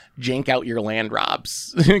like jank out your land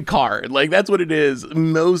drops card. Like, that's what it is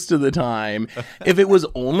most of the time. If it was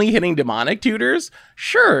only hitting demonic tutors,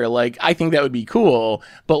 sure, like I think that would be cool.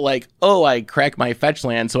 But like, oh, I crack my fetch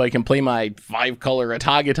land so I can play my 5-color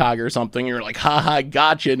Atagatog or something. You're like, haha,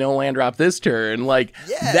 gotcha, no land drop this turn. Like,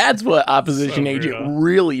 that's what opposition agent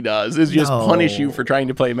really does, is just punish you for trying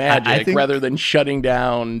to play Magic rather than shutting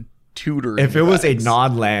down tutor. If it was a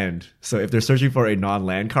non-land, so if they're searching for a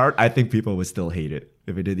non-land card, I think people would still hate it.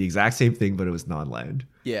 If it did the exact same thing, but it was non-land.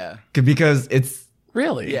 Yeah. Because it's...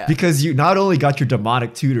 Really? Yeah. Because you not only got your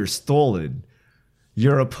demonic tutor stolen,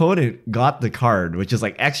 your opponent got the card, which is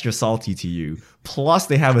like extra salty to you. Plus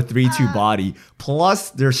they have a 3/2 body. Plus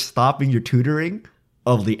they're stopping your tutoring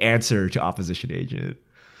of the answer to opposition agent.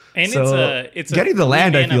 And so it's getting the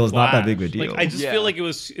land, I feel, is not that big of a deal. Like, I just feel like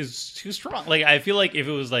is too strong. Like, I feel like if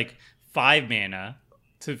it was like 5 mana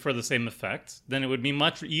for the same effect, then it would be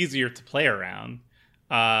much easier to play around.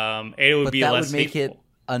 And it would be less make hateful. it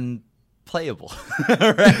unplayable.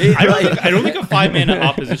 Right? I don't think a 5 mana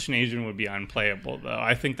opposition agent would be unplayable, though.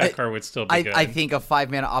 I think that card would still be good. I think a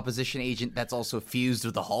 5 mana opposition agent that's also fused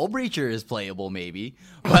with the Hull Breacher is playable, maybe.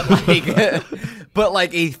 But like, but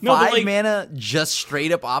like a 5 mana just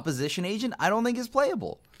straight up opposition agent, I don't think is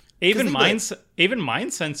playable. Even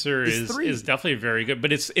Mind Sensor is definitely very good,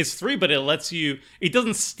 but it's 3, but it lets you. It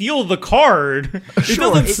doesn't steal the card. It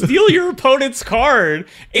doesn't steal your opponent's card,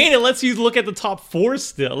 and it lets you look at the top 4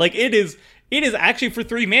 still. Like, it is actually for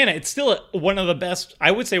 3 mana. It's still one of the best.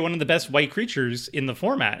 I would say one of the best white creatures in the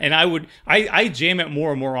format, and I jam it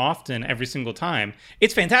more and more often every single time.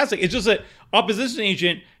 It's fantastic. It's just that opposition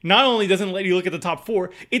agent not only doesn't let you look at the top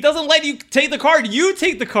 4, it doesn't let you take the card. You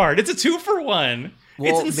take the card. It's a 2-for-1.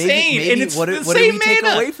 Well, it's insane, maybe and it's what the did same we mana. Take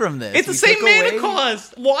away from this? It's the same mana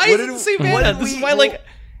cost. Why is it the same mana? This is why, like,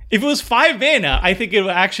 if it was 5 mana, I think it would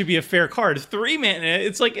actually be a fair card. 3 mana,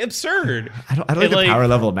 it's like absurd. I don't think the power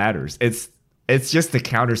level matters. It's it's just the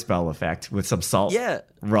counterspell effect with some salt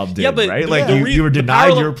rubbed in, but right? Like you were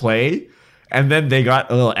denied your play, and then they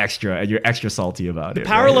got a little extra, and you're extra salty about it.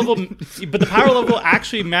 Power level, but the power level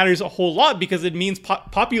actually matters a whole lot because it means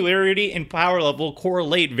popularity and power level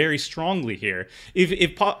correlate very strongly here.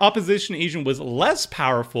 If opposition agent was less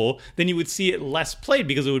powerful, then you would see it less played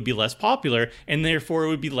because it would be less popular, and therefore it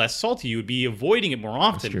would be less salty. You would be avoiding it more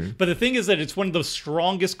often. But the thing is that it's one of the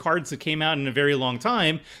strongest cards that came out in a very long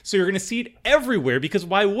time, so you're going to see it everywhere because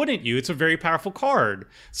why wouldn't you? It's a very powerful card.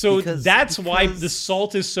 So that's why the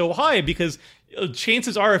salt is so high, because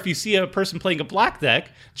chances are, if you see a person playing a black deck,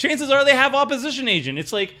 chances are they have opposition agent.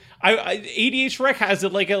 It's like ADH Rec has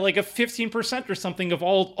it like a 15% or something of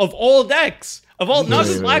all decks. Of all, not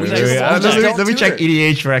just black decks. Let me check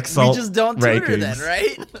EDH Rec salt. We just don't tutor then,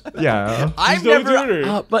 right? Yeah. I've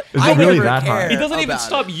never, but I really that hard. It doesn't even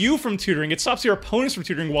stop you from tutoring. It stops your opponents from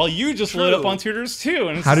tutoring while you just load up on tutors too.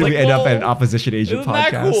 And it's how did we end up at an opposition agent podcast?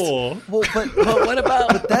 Isn't that cool? Well, but what about?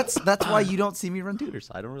 But that's why you don't see me run tutors.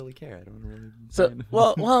 I don't really care. I don't really. So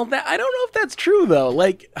well, I don't know if that's true though.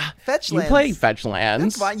 Like fetch lands. You play fetch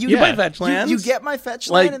lands. That's fine. You play fetch lands. You get my fetch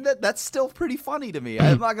land, and that's still pretty funny to me.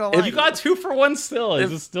 I'm not gonna lie. If you got 2-for-1 still,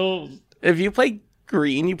 is it still? If you play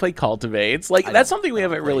green, you play cultivates. Like that's something we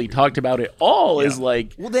haven't really talked about at all. Is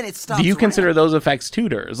like, well, then it stops. Do you consider those effects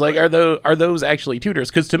tutors? Like, are those actually tutors?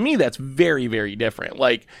 Because to me, that's very, very different.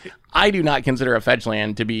 Like, I do not consider a fetch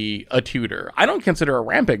land to be a tutor. I don't consider a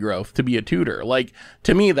rampant growth to be a tutor. Like,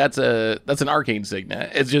 to me, that's an arcane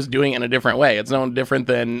signet. It's just doing it in a different way. It's no different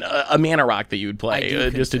than a mana rock that you would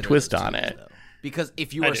play, just a twist on it. Though. Because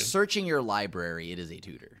if you are searching your library, it is a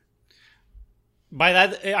tutor. By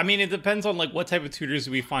that, I mean, it depends on like what type of tutors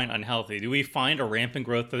do we find unhealthy. Do we find a rampant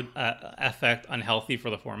growth effect unhealthy for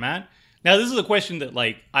the format? Now, this is a question that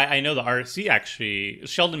like I know the RSC actually,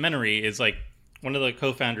 Sheldon Menery is like one of the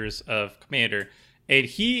co-founders of Commander, and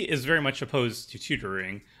he is very much opposed to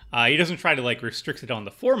tutoring. He doesn't try to like restrict it on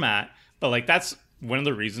the format, but like that's one of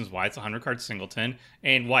the reasons why it's a 100-card singleton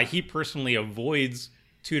and why he personally avoids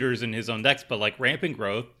tutors in his own decks. But like rampant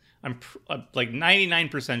growth, I'm like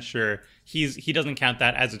 99% sure he doesn't count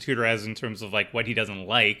that as a tutor, as in terms of like what he doesn't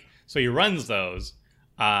like. So he runs those.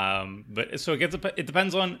 But so it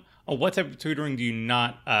depends on what type of tutoring do you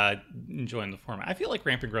not enjoy in the format. I feel like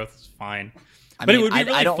rampant growth is fine. But it would be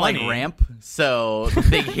really I don't funny. like ramp, so the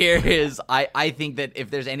thing here is I think that if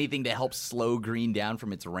there's anything to help slow green down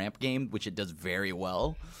from its ramp game, which it does very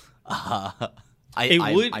well, it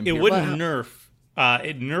would nerf.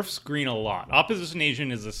 It nerfs green a lot. Opposition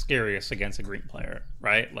agent is the scariest against a green player,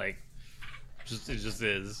 right? Like, it just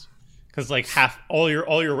is, because like half all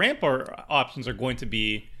your ramp options are going to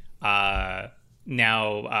be now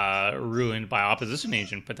ruined by opposition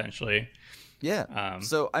agent potentially. Yeah.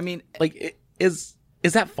 So I mean, like, is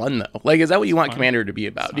that fun though? Like, is that what you want Commander to be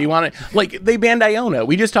about? Do you want to, like, they banned Iona.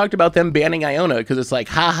 We just talked about them banning Iona because it's like,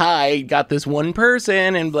 haha, I got this one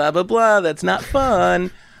person and blah blah blah. That's not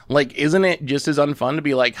fun. Like, isn't it just as unfun to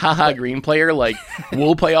be like, haha, green player, like,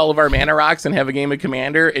 we'll play all of our mana rocks and have a game of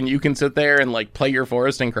Commander, and you can sit there and, like, play your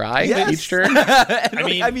forest and cry each turn?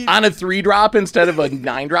 I mean, on a 3-drop instead of a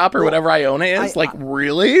 9-drop or whatever Iona is?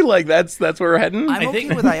 Really? Like, that's where we're heading? I'm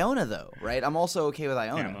okay with Iona, though, right? I'm also okay with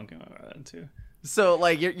Iona. Yeah, I'm okay with that, too. So,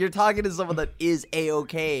 like, you're talking to someone that is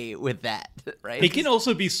A-okay with that, right? It can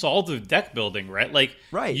also be solved with deck building, right? Like,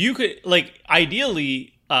 right. You could, like,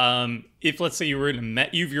 ideally... if let's say you're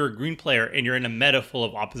a green player and you're in a meta full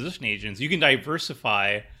of opposition agents, you can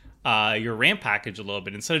diversify your ramp package a little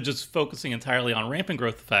bit. Instead of just focusing entirely on rampant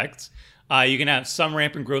growth effects, you can have some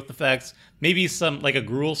rampant growth effects, maybe some like a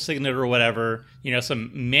Gruul Signet or whatever,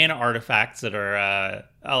 some mana artifacts that are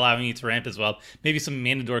allowing you to ramp as well, maybe some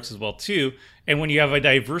mana dorks as well too. And when you have a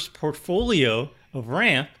diverse portfolio of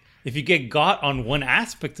ramp, if you get got on one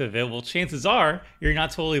aspect of it, well, chances are you're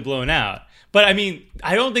not totally blown out. But I mean,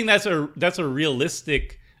 I don't think that's a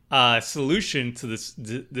realistic solution to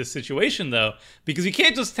this situation, though, because you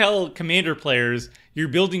can't just tell Commander players you're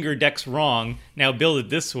building your decks wrong. Now build it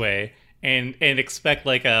this way, and expect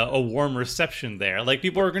like a warm reception there. Like,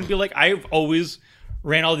 people are going to be like, I've always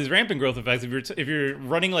ran all these rampant growth effects. If you're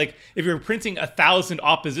running if you're printing 1,000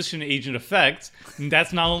 opposition agent effects,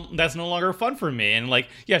 that's no longer fun for me. And like,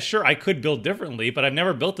 yeah, sure, I could build differently, but I've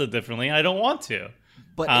never built it differently, and I don't want to.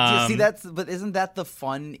 But but isn't that the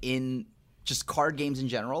fun in just card games in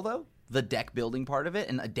general, though? The deck building part of it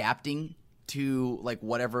and adapting to like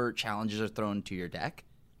whatever challenges are thrown to your deck.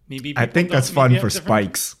 Maybe I think that's fun for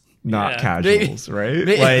spikes, not casuals, right?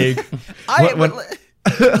 Like,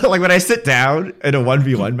 like when I sit down in a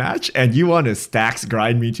 1v1 match and you want to stacks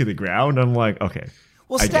grind me to the ground, I'm like, okay.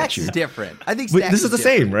 Well, I stacks get you. is different. I think But stacks this is the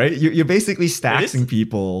different. same, right? You're basically staxing is.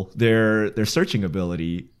 people their searching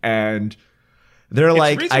ability, and they're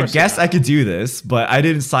like, I resource guess I now. could do this, but I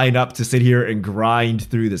didn't sign up to sit here and grind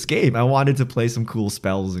through this game. I wanted to play some cool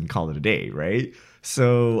spells and call it a day, right?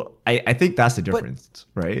 So I think that's the difference,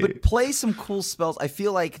 right? But play some cool spells. I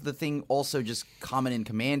feel like the thing also just common in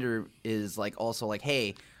Commander is like also like,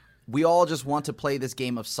 hey, we all just want to play this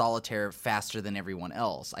game of solitaire faster than everyone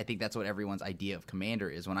else. I think that's what everyone's idea of Commander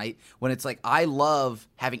is. When it's like, I love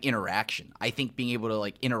having interaction. I think being able to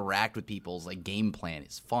like interact with people's like game plan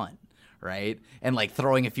is fun, right? And like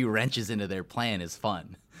throwing a few wrenches into their plan is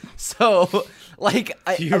fun. So like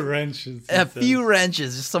A few wrenches. a few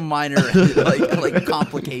wrenches, just some minor like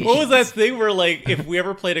complications. What was that thing where, like, if we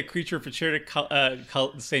ever played a creature if it shared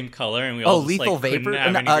the same color and we all just, lethal like, couldn't vapor?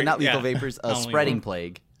 have any- Not lethal yeah. vapors. Only Spreading one.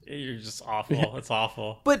 plague. You're just awful. It's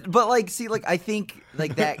awful. But like, see, like I think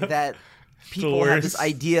like that people have this worst.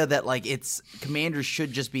 idea that like it's commanders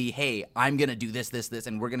should just be, hey, I'm gonna do this,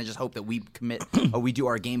 and we're gonna just hope that we commit or we do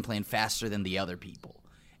our game plan faster than the other people.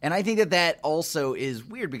 And I think that also is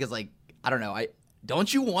weird because like I don't know,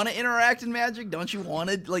 don't you want to interact in Magic? Don't you want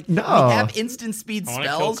to like No. we have instant speed I wanna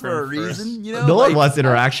kill spells for a Crim first. reason? You know, No like, one wants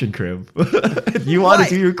interaction, Crib. You want Right.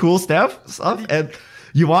 to do your cool stuff, and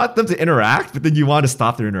you want them to interact, but then you want to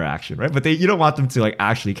stop their interaction, right? But you don't want them to like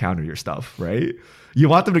actually counter your stuff, right? You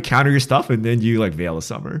want them to counter your stuff, and then you like Veil of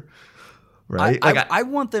Summer, right? I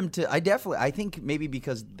want them to. I think maybe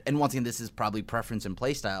because, and once again, this is probably preference and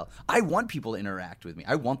playstyle. I want people to interact with me.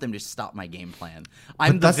 I want them to stop my game plan.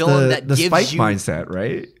 I'm the that's villain that the gives spike you. mindset,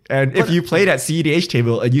 right? And if you played at CEDH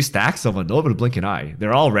table and you stack someone, no one would blink an eye.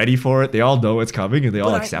 They're all ready for it. They all know it's coming, and they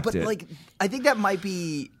all accept but it. like, I think that might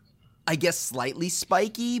be, I guess, slightly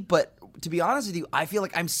spiky. But to be honest with you, I feel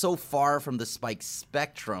like I'm so far from the spike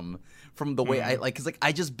spectrum from the way I like, because like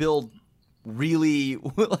I just build really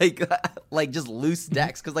like just loose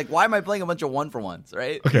decks because like why am I playing a bunch of 1-for-1s,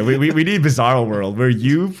 right? Okay, we need Bizarro World where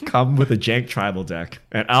you come with a jank tribal deck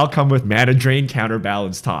and I'll come with mana drain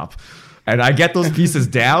counterbalance top. And I get those pieces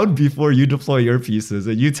down before you deploy your pieces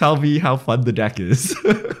and you tell me how fun the deck is.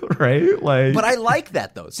 Right? Like But I like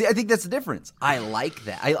that though. See, I think that's the difference. I like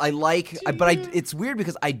that. It's weird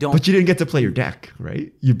because I don't. But you didn't get to play your deck,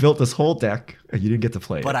 right? You built this whole deck and you didn't get to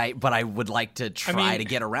play it. But I would like to try mean- to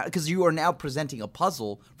get around because you are now presenting a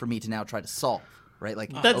puzzle for me to now try to solve. Right?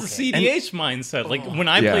 Like That's okay. a CDH mindset. Like when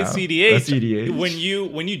I Yeah, play that's CDH, CDH.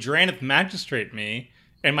 when you Dranith Magistrate me,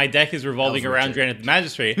 and my deck is revolving That was around Dranith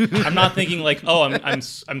Magistrate, I'm not thinking like, oh,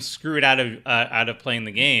 I'm screwed out of playing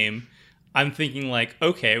the game. I'm thinking like,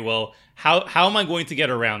 okay, well, how am I going to get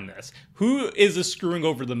around this? Who is this screwing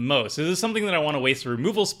over the most? Is this something that I want to waste a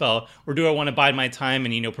removal spell, or do I want to bide my time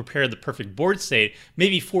and prepare the perfect board state?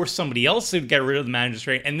 Maybe force somebody else to get rid of the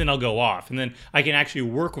Magistrate, and then I'll go off, and then I can actually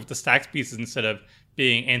work with the stacks pieces instead of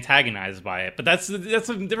being antagonized by it. But that's a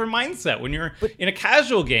different mindset. When you're in a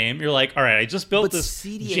casual game, you're like, all right, I just built But this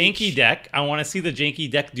CDH janky deck. I want to see the janky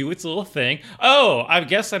deck do its little thing. Oh, I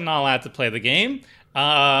guess I'm not allowed to play the game.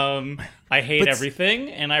 I hate But- everything,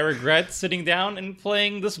 and I regret sitting down and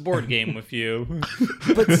playing this board game with you.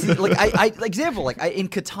 But see, like example, like in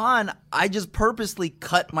Catan, I just purposely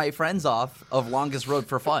cut my friends off of Longest Road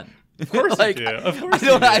for fun. Of course you like, do. Of course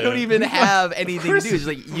I you don't do. even have anything to do. It's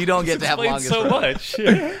like you don't get to have Explains Longest so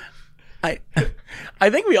Road. much. I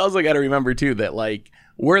think we also got to remember too that like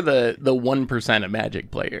we're the 1% of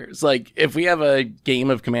Magic players. Like if we have a game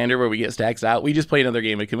of Commander where we get stacks out, we just play another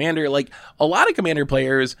game of Commander. Like a lot of Commander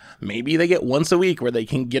players, maybe they get once a week where they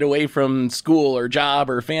can get away from school or job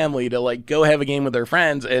or family to like go have a game with their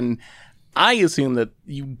friends. And I assume that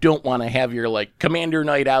you don't want to have your like Commander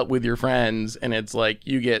night out with your friends and it's like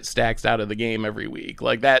you get stacks out of the game every week.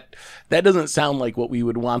 Like that doesn't sound like what we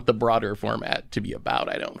would want the broader format to be about,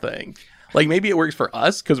 I don't think. Like maybe it works for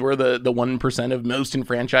us because we're the 1% of most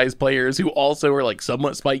enfranchised players who also are like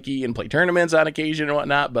somewhat spiky and play tournaments on occasion and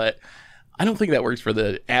whatnot, but I don't think that works for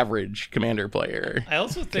the average Commander player. I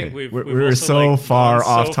also think we've we're also, so like, far gone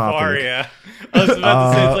off so far, topic. yeah. I was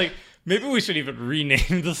about to say, it's like, maybe we should even rename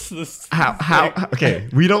this. How okay,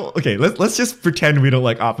 we don't okay, let's just pretend we don't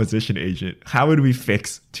like opposition agent. How would we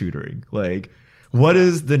fix tutoring? Like what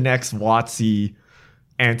is the next WotC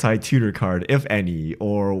anti-tutor card, if any,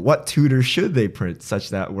 or what tutor should they print such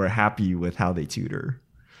that we're happy with how they tutor?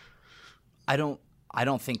 I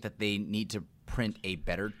don't think that they need to print a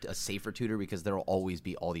safer tutor because there will always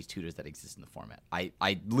be all these tutors that exist in the format.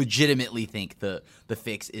 I legitimately think the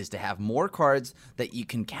fix is to have more cards that you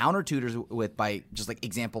can counter tutors with by just like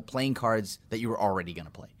example playing cards that you were already going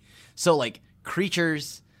to play. So like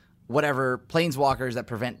creatures, whatever, planeswalkers that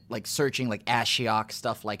prevent like searching like Ashiok,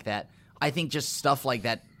 stuff like that. I think just stuff like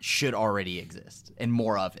that should already exist and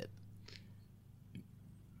more of it.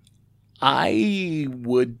 I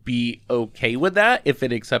would be okay with that if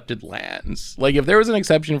it accepted lands. Like if there was an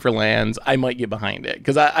exception for lands, I might get behind it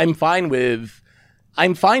because I'm fine with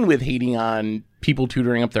hating on people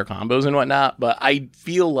tutoring up their combos and whatnot, but I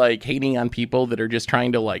feel like hating on people that are just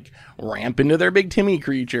trying to like ramp into their big Timmy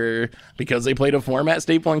creature because they played a format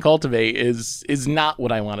staple and cultivate is not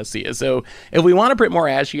what I want to see. So if we want to print more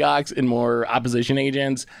Ashioks and more opposition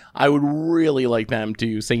agents, I would really like them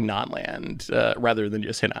to say non-land rather than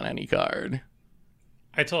just hit on any card.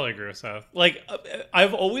 I totally agree with Seth. Like,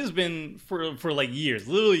 I've always been, for like years,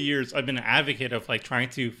 literally years, I've been an advocate of like trying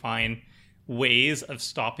to find ways of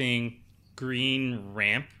stopping green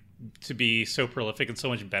ramp to be so prolific and so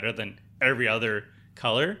much better than every other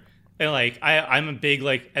color. And like I'm a big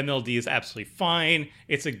like MLD is absolutely fine.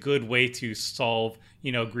 It's a good way to solve,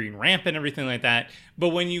 green ramp and everything like that. But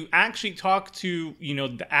when you actually talk to,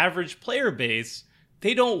 the average player base,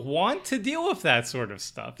 they don't want to deal with that sort of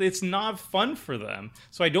stuff. It's not fun for them.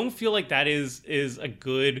 So I don't feel like that is a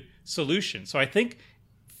good solution. So I think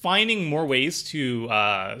finding more ways to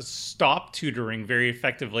stop tutoring very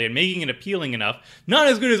effectively and making it appealing enough, not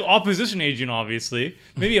as good as Opposition Agent, obviously,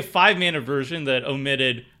 maybe a 5-mana version that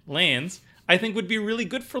omitted lands, I think would be really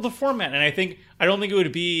good for the format. And I don't think it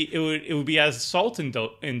would be as salt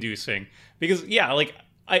inducing because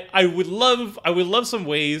I would love some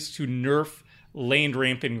ways to nerf land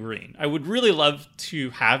ramp in green. I would really love to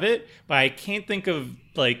have it, but I can't think of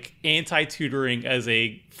like anti-tutoring as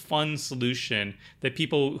a fun solution that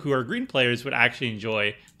people who are green players would actually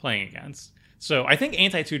enjoy playing against. So I think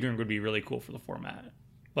anti-tutoring would be really cool for the format.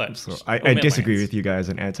 But so I disagree with you guys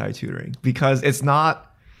on anti-tutoring because it's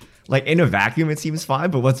not like in a vacuum it seems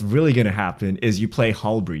fine, but what's really going to happen is you play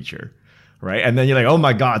Hull Breacher, right? And then you're like, oh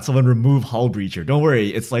my God, someone remove Hull Breacher. Don't worry,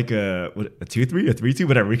 it's like a 2/3, a 3/2,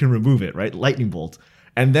 whatever. We can remove it, right? Lightning Bolt.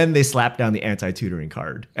 And then they slap down the anti-tutoring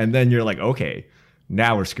card. And then you're like, okay,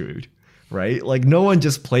 now we're screwed, right? Like no one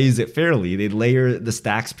just plays it fairly. They layer the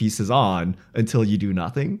stacks pieces on until you do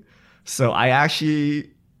nothing. So I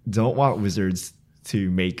actually don't want Wizards to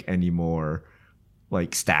make any more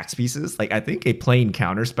like stacks pieces. Like I think a plain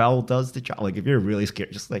counterspell does the job. Like if you're really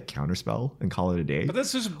scared, just like counterspell and call it a day. But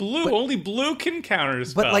that's just blue. Only blue can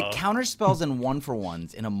counterspell. But like counterspells and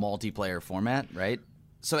 1-for-1s in a multiplayer format, right?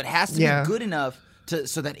 So it has to be good enough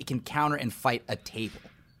so that it can counter and fight a table.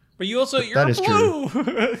 But you're blue.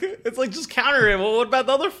 It's like just counter it. Well, what about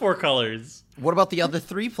the other 4 colors? What about the other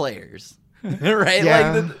 3 players? Right?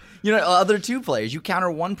 Yeah. Like other 2 players. You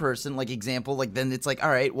counter one person, like example, like then it's like,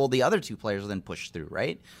 all right, well, the other 2 players will then push through,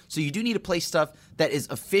 right? So you do need to play stuff that is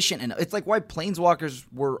efficient, and it's like why Planeswalkers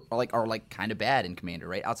are kind of bad in Commander,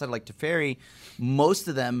 right? Outside of like Teferi, most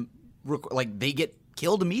of them they get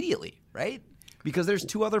killed immediately, right? Because there's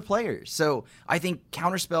 2 other players. So I think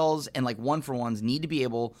counterspells and like 1-for-1s need to be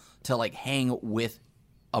able to like hang with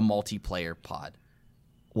a multiplayer pod.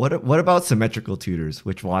 What about symmetrical tutors,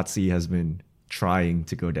 which WotC has been trying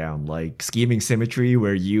to go down, like Scheming Symmetry,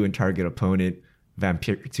 where you and target opponent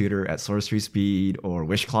Vampire tutor at sorcery speed, or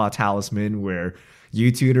Wishclaw Talisman, where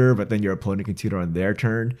you tutor, but then your opponent can tutor on their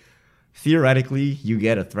turn. Theoretically, you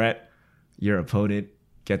get a threat, your opponent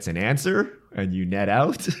gets an answer, and you net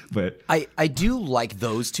out. But I do like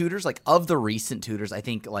those tutors. Like of the recent tutors, I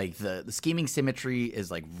think like the Scheming Symmetry is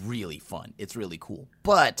like really fun. It's really cool.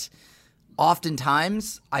 But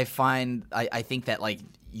oftentimes I think that like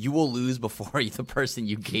you will lose before the person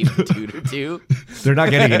you gave the tutor to. They're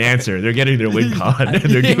not getting an answer. They're getting their win con, and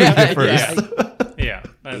they're doing it first. Yeah,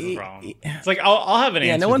 that's the problem. It's like I'll have an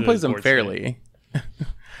answer. Yeah, no one plays them fairly.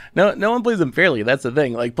 No one plays them fairly. That's the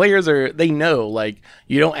thing. Like players they know like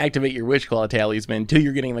you don't activate your Wishclaw Talisman till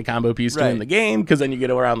you're getting the combo piece to win the game, because then you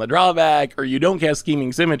get around the drawback, or you don't cast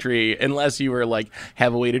Scheming Symmetry unless you were like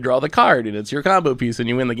have a way to draw the card and it's your combo piece and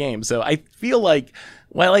you win the game. So I feel like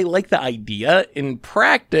while I like the idea, in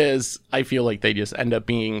practice, I feel like they just end up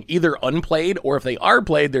being either unplayed, or if they are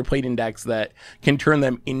played, they're played in decks that can turn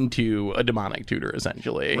them into a demonic tutor,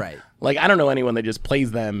 essentially. Right. Like, I don't know anyone that just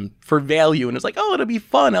plays them for value and is like, oh, it'll be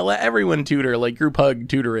fun. I'll let everyone tutor, like group hug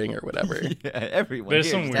tutoring or whatever. Yeah, everyone.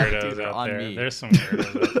 There's some weirdos out there. There's some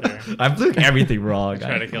weirdos out there. I'm doing everything wrong. I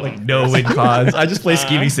try to kill them no win cons. I just play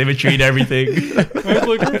Scheming Symmetry and everything.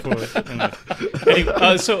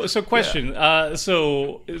 Anyway, so question.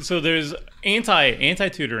 So there's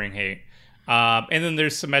anti-tutoring hate, and then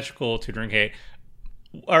there's symmetrical tutoring hate,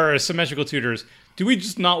 or symmetrical tutors. Do we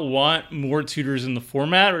just not want more tutors in the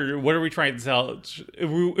format, or what are we trying to tell?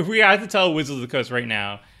 If we had to tell Wizards of the Coast right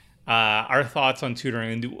now our thoughts on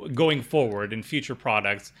tutoring and going forward in future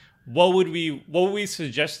products, what would we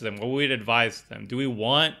suggest to them? What would we advise them? Do we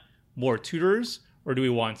want more tutors, or do we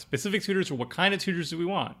want specific tutors, or what kind of tutors do we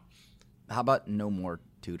want? How about no more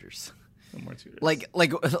tutors? No more tutors.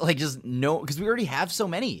 Like just no, because we already have so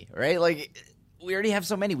many, right? Like we already have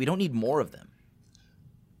so many. We don't need more of them.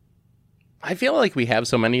 I feel like we have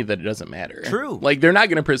so many that it doesn't matter. True. Like, they're not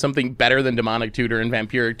going to print something better than Demonic Tutor and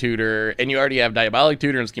Vampiric Tutor, and you already have Diabolic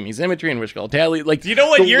Tutor and Scheming Symmetry and Witch Cult Tally. Like, do you know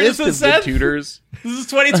what year this is, Seth? Tutors. This is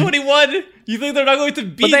 2021. You think they're not going to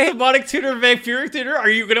beat Demonic Tutor and Vampiric Tutor? Are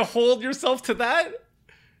you going to hold yourself to that?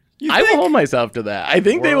 I will hold myself to that. I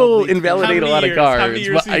think they will invalidate a lot of cards. How many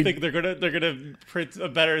years do you think they're gonna print a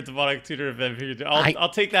better Demonic Tutor and Vampiric Tutor? I'll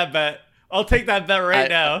take that bet. I'll take that bet right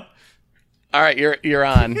now. All right, you're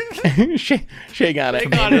on. Shake on it.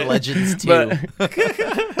 Commander Legends 2. But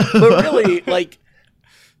really, like,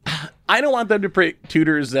 I don't want them to print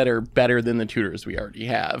tutors that are better than the tutors we already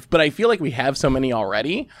have. But I feel like we have so many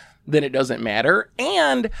already that it doesn't matter.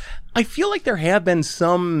 And I feel like there have been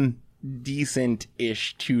some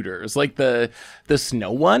decent-ish tutors, like the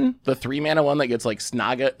snow one, the 3-mana one that gets like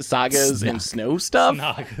sagas and snow stuff.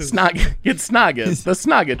 Gets Snagas, the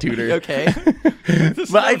Snaga tutor. Okay.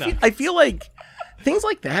 But I feel like things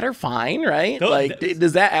like that are fine, right?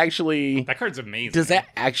 Does that actually... That card's amazing. Does that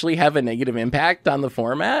actually have a negative impact on the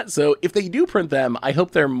format? So if they do print them, I hope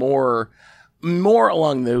they're more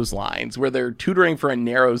along those lines, where they're tutoring for a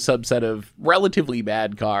narrow subset of relatively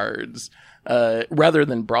bad cards, rather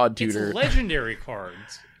than broad tutor. It's legendary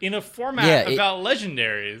cards in a format about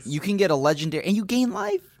legendaries. You can get a legendary, and you gain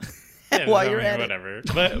life. While you're at whatever.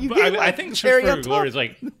 it. But I think Search for Glory is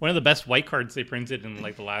like one of the best white cards they printed in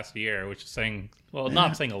like the last year, which is saying, well,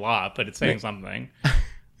 not saying a lot, but it's saying something.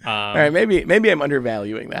 All right, maybe I'm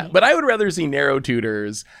undervaluing that, but I would rather see narrow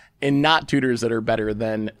tutors and not tutors that are better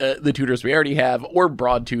than the tutors we already have, or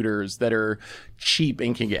broad tutors that are cheap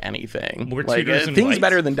and can get anything. More like tutors in things white?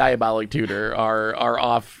 Better than Diabolic Tutor are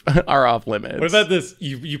off limits. What about this?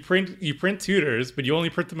 You print tutors, but you only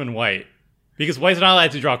print them in white because white's not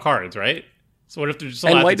allowed to draw cards, right? So what if they're just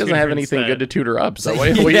allowed and white to doesn't have tutor anything instead? good to tutor up? So what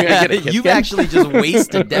are you gonna get? You've actually just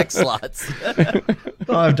wasted deck slots.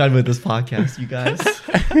 Oh, I'm done with this podcast, you guys.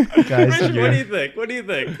 Richard, what do you think? What do you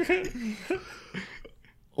think?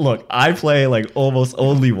 Look, I play like almost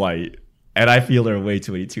only white, and I feel there are way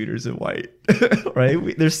too many tutors in white.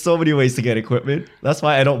 Right? There's so many ways to get equipment. That's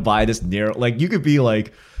why I don't buy this narrow. Like, you could be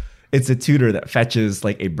like, it's a tutor that fetches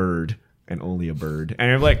like a bird and only a bird, and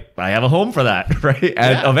I'm like, I have a home for that, right?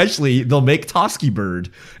 And eventually they'll make Toski bird,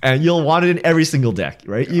 and you'll want it in every single deck,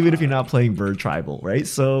 right? Even if you're not playing bird tribal, right?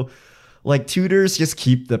 So, like, tutors just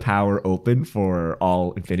keep the power open for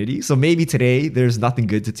all infinity. So maybe today there's nothing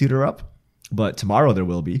good to tutor up, but tomorrow there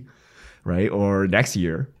will be, right? Or next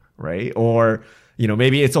year, right? Or, you know,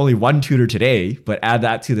 maybe it's only one tutor today, but add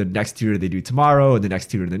that to the next tutor they do tomorrow, and the next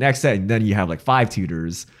tutor the next set, and then you have like 5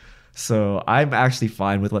 tutors. So I'm actually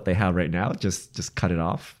fine with what they have right now. Just cut it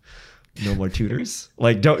off. No more tutors.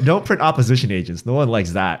 Like, don't print opposition agents. No one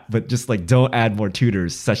likes that. But just like, don't add more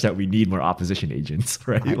tutors such that we need more opposition agents,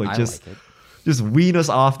 right? Just wean us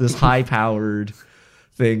off this high powered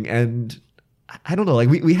thing. And I don't know, like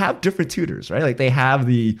we have different tutors, right? Like, they have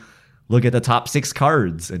the look at the top 6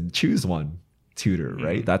 cards and choose one tutor,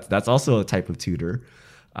 right? That's also a type of tutor.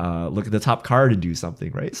 Look at the top card and do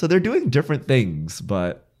something, right? So they're doing different things,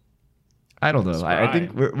 but I don't know. I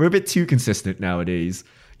think we're a bit too consistent nowadays,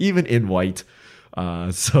 even in white.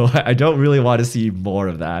 So I don't really want to see more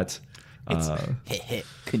of that.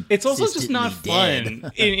 It's also just not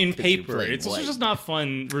fun in paper. It's also just not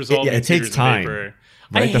fun resolving. It takes time. Paper.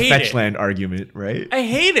 Right? I hate the fetch it. land argument, right? I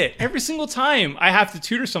hate it. Every single time I have to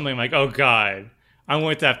tutor something, I'm like, oh God, I'm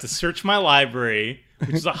going to have to search my library,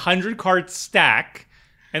 which is 100 card stack,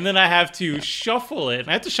 and then I have to shuffle it. And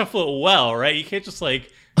I have to shuffle it well, right? You can't just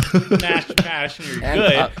like mash and you're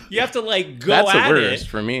good. You have to like go that's at the worst it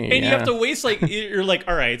for me, and you have to waste like, you're like,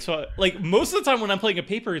 all right, so like most of the time when I'm playing a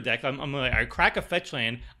paper deck, I'm like, I crack a fetch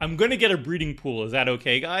land, I'm gonna get a breeding pool. Is that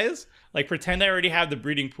okay, guys? Like, pretend I already have the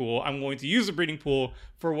breeding pool. I'm going to use the breeding pool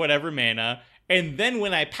for whatever mana, and then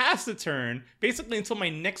when I pass the turn, basically until my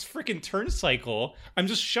next freaking turn cycle, I'm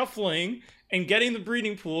just shuffling and getting the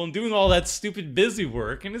breeding pool and doing all that stupid busy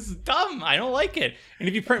work, and it's dumb. I don't like it. And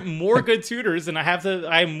if you print more good tutors, then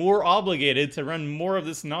I'm more obligated to run more of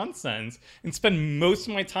this nonsense and spend most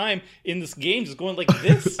of my time in this game just going like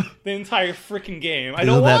this the entire freaking game. I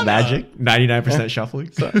don't Isn't that want magic? 99%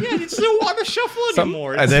 shuffling. So. Yeah, you just don't want to shuffle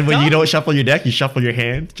anymore. And then when you don't shuffle your deck, you shuffle your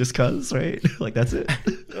hand just cause, right? Like, that's it.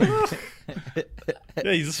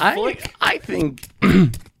 Yeah, you just I think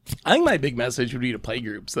my big message would be to play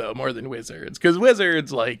groups, though, more than wizards, because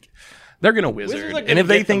wizards, like, They're gonna wizard. Wizards are And gonna if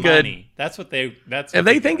they get think the a money. That's what they. That's if what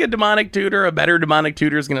they think a demonic tutor, a better demonic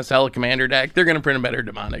tutor is gonna sell a commander deck, they're gonna print a better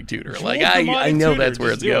demonic tutor. Like Well, I demonic know tutor, that's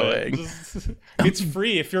where it's just do going. it. It's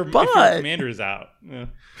free if your But- commander is out. Yeah.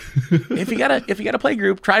 if you got a play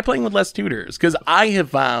group, try playing with less tutors, because I have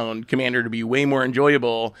found Commander to be way more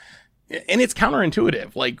enjoyable, and it's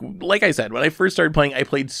counterintuitive. Like I said, when I first started playing, I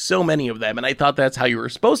played so many of them, and I thought that's how you were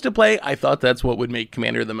supposed to play. I thought that's what would make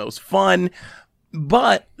Commander the most fun,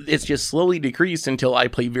 but it's just slowly decreased until I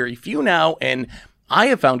play very few now, and I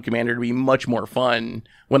have found Commander to be much more fun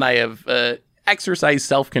when I have exercised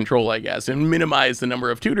self-control, I guess, and minimized the number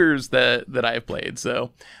of tutors that I have played.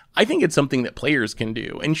 So I think it's something that players can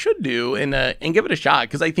do and should do, and give it a shot,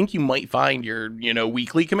 because I think you might find your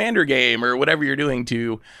weekly Commander game or whatever you're doing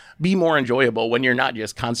to be more enjoyable when you're not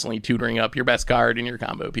just constantly tutoring up your best card and your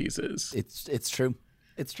combo pieces. It's true.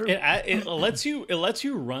 It's true. It lets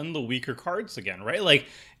you run the weaker cards again, right? Like,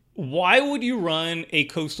 why would you run a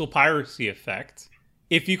Coastal Piracy effect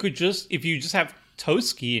if you just have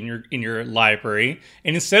Toski in your library,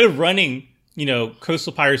 and instead of running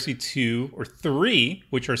Coastal Piracy 2 or 3,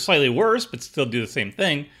 which are slightly worse but still do the same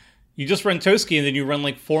thing, you just run Toski, and then you run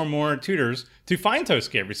like 4 more tutors to find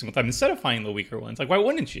Toski every single time instead of finding the weaker ones. Like, why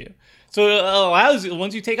wouldn't you? So it allows you,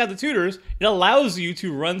 once you take out the tutors, it allows you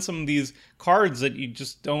to run some of these cards that you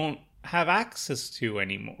just don't have access to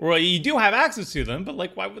anymore. Well, you do have access to them, but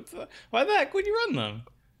like, why the heck would you run them?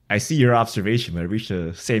 I see your observation, but I reached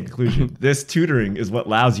the same conclusion. This tutoring is what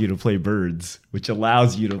allows you to play birds, which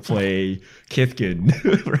allows you to play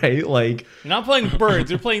Kithkin, right? Like, you're not playing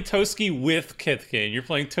birds. You're playing Toski with Kithkin. You're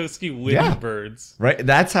playing Toski with birds. Right.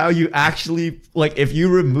 That's how you actually, like, if you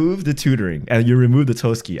remove the tutoring and you remove the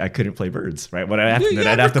Toski, I couldn't play birds, right? What I have to do,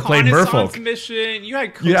 I'd have to play Merfolk. Mission.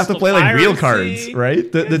 You'd have to play like real cards,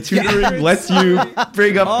 right? The tutoring lets you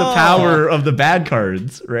bring up the power of the bad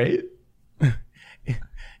cards, right?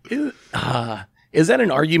 Is that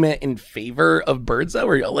an argument in favor of birds, though,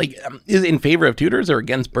 or like is it in favor of tutors or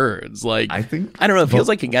against birds? Like, I don't know. It feels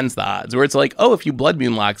like against the odds, where it's like, oh, if you Blood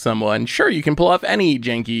Moon lock someone, sure, you can pull off any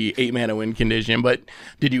janky 8-mana win condition, but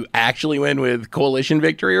did you actually win with Coalition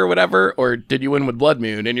Victory or whatever, or did you win with Blood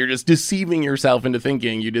Moon and you're just deceiving yourself into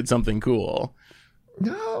thinking you did something cool?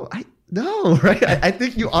 No, right? I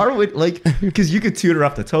think you are with, like, because you could tutor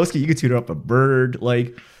up the Toski, you could tutor up a bird,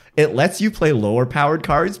 like. It lets you play lower powered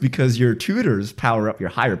cards because your tutors power up your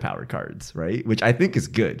higher powered cards, right? Which I think is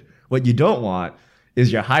good. What you don't want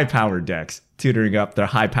is your high powered decks tutoring up their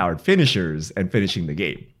high powered finishers and finishing the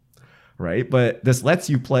game, right? But this lets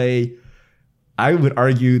you play, I would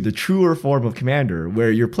argue, the truer form of Commander,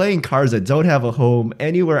 where you're playing cards that don't have a home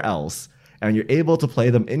anywhere else, and you're able to play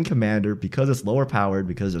them in Commander because it's lower powered,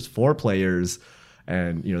 because there's 4 players,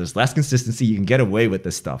 and there's less consistency. You can get away with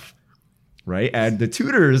this stuff. Right. And the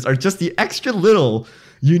tutors are just the extra little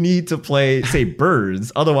you need to play, say,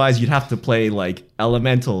 birds. Otherwise, you'd have to play like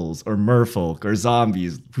elementals or merfolk or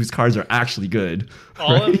zombies whose cards are actually good.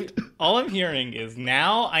 All I'm hearing is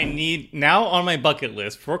now on my bucket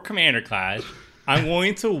list for Commander Clash, I'm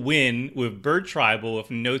going to win with Bird Tribal with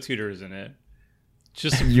no tutors in it.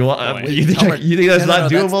 Just you think that's not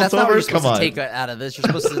doable, that's not what you're Come supposed on. to take out of this. You're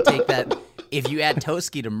supposed to take that if you add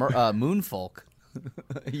Toski to Moonfolk.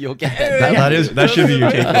 You'll get that. That should be your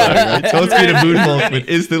takeaway, right? Toski to Moonfolk would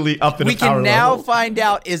instantly up in the power level. We can now find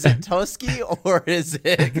out, is it Toski or is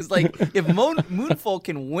it, because like if Moonfolk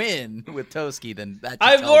can win with Toski, then that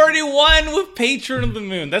I've already won with Patron of the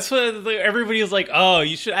Moon. That's what everybody is like. Oh,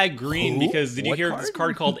 you should add green because did you hear of this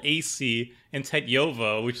card called AC and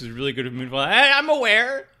Tetyova, which is really good at Moonfolk? I'm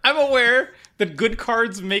aware that good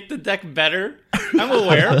cards make the deck better. I'm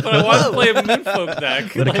aware, but I want to play a Moonfolk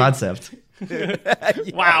deck. What a concept.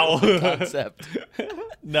 Wow. Concept.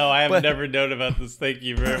 No, I have never known about this. Thank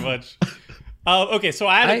you very much. Okay, so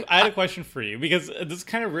I had a question for you, because this is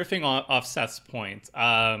kind of riffing off Seth's point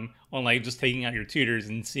on like just taking out your tutors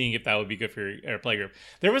and seeing if that would be good for your play group.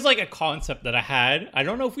 There was like a concept that I had. I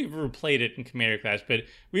don't know if we've ever played it in Commander Clash, but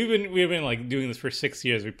we've been like doing this for 6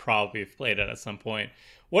 years. We probably have played it at some point.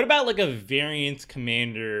 What about like a variant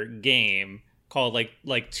Commander game called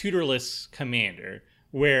like tutorless Commander,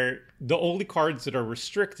 where the only cards that are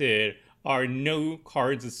restricted are no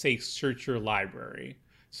cards that say search your library.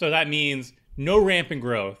 So that means no Rampant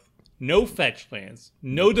Growth, no fetch lands,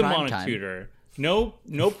 no demonic tutor, no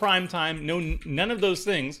prime time, none of those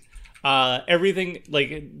things. Everything,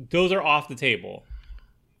 like, those are off the table.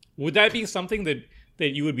 Would that be something that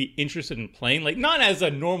you would be interested in playing? Like, not as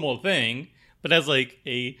a normal thing, but as like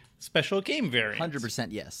a special game variant. 100%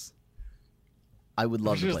 yes. I would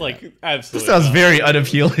love to play like that. Absolutely. This sounds very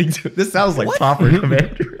unappealing. This sounds like proper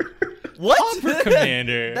Commander. What? Pauper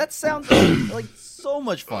Commander. That sounds like so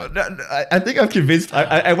much fun. I think I'm convinced.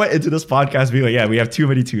 I went into this podcast being like, yeah, we have too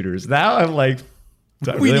many tutors. Now I'm like,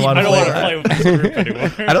 do I really want I to don't want to play play with this group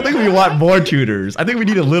anymore. I don't think we want more tutors. I think we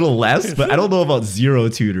need a little less, but I don't know about 0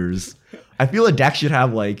 tutors. I feel a deck should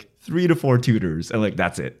have like 3 to 4 tutors, and like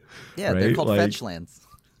that's it. Yeah, right? they're called like, fetch lands.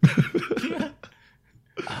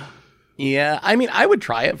 Yeah, I mean, I would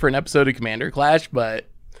try it for an episode of Commander Clash, but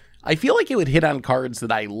I feel like it would hit on cards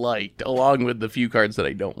that I liked, along with the few cards that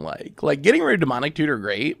I don't like. Like, getting rid of Demonic Tutor,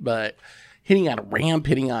 great, but hitting on Ramp,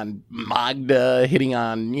 hitting on Magda, hitting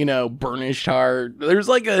on, Burnished Heart, there's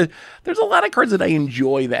a lot of cards that I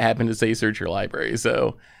enjoy that happen to say search your library,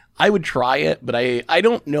 so I would try it, but I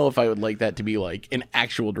don't know if I would like that to be like an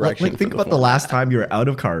actual direction. Like think about the last time you were out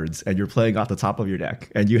of cards and you're playing off the top of your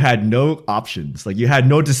deck and you had no options, like you had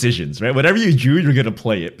no decisions, right? Whatever you drew, you're gonna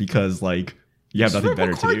play it because like you have nothing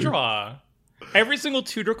better to do. Draw. Every single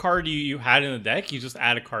tutor card you had in the deck, you just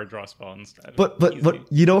add a card draw spell instead.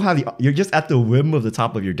 But you don't have you're just at the whim of the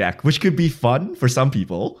top of your deck, which could be fun for some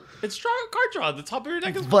people. It's card draw. The top of your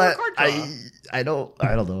deck is But card draw. I don't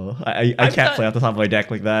know. I can't play off the top of my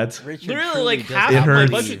deck like that. Richard Literally, truly like does half It of my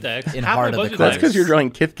hurts. budget decks. In half Heart my of the budget That's decks. because you're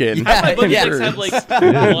drawing Kithkin. Half my budget Yeah. decks have like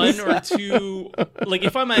 1 or 2. Like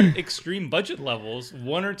if I'm at extreme budget levels,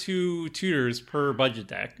 1 or 2 tutors per budget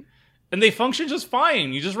deck, and they function just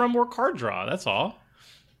fine. You just run more card draw. That's all.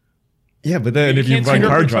 Yeah, but then You if you can't run tutor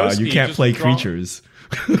card draw, Petrovsky, you you can't just play draw. creatures.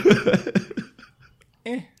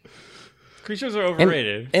 Creatures are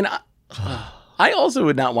overrated. And I also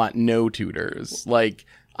would not want no tutors. Like,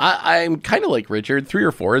 I'm kind of like Richard. 3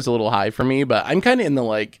 or 4 is a little high for me, but I'm kind of in the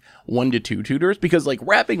like 1 to 2 tutors because, like,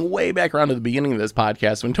 wrapping way back around to the beginning of this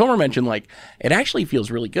podcast, when Tomer mentioned, like, it actually feels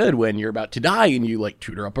really good when you're about to die and you like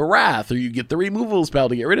tutor up a Wrath or you get the removal spell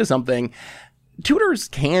to get rid of something. Tutors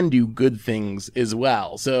can do good things as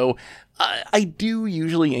well. So I do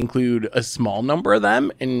usually include a small number of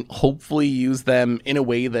them and hopefully use them in a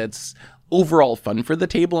way that's overall fun for the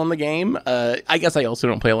table in the game. I guess I also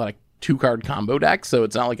don't play a lot of 2-card combo decks, so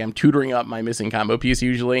it's not like I'm tutoring up my missing combo piece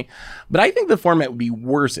usually. But I think the format would be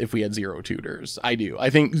worse if we had 0 tutors. I do. I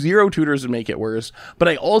think 0 tutors would make it worse. But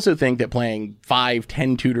I also think that playing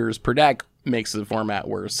 5-10 tutors per deck makes the format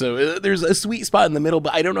worse. So there's a sweet spot in the middle,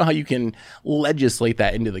 but I don't know how you can legislate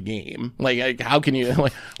that into the game. Like how can you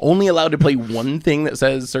only allowed to play one thing that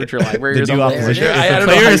says search your library The or new something? opposition. I If don't the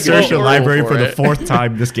know how player you search your roll library for the it. 4th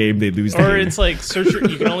time this game, they lose the Or game. it's like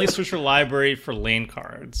you can only search your library for lane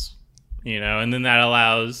cards, and then that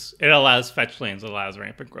allows fetch lanes, it allows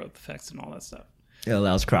rampant growth effects and all that stuff. It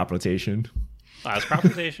allows crop rotation. Allows crop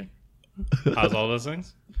rotation. Allows all those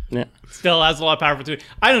things. Yeah. Still allows a lot of power for tutor.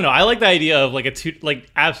 I don't know. I like the idea of like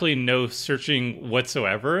absolutely no searching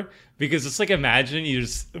whatsoever, because it's like, imagine you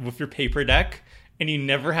just with your paper deck and you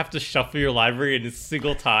never have to shuffle your library in a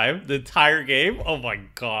single time the entire game. Oh my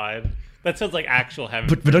god. That sounds like actual heaven.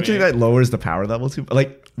 But don't you think that lowers the power level too?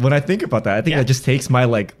 Like when I think about that, I think that just takes my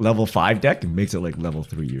like level 5 deck and makes it like level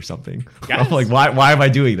 3 or something. Yes. I'm like, why am I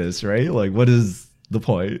doing this? Right? Like, what is the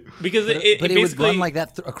point? Because But it it would basically run like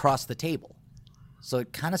that across the table. So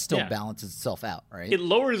it kind of still Yeah. balances itself out, right? it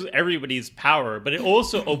lowers everybody's power, but it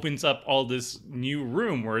also opens up all this new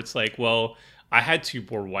room where it's like, well, I had 2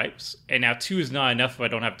 board wipes, and now 2 is not enough if I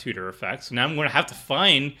don't have tutor effects. So now I'm going to have to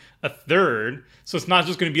find a 3rd. So it's not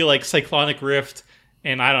just going to be like Cyclonic Rift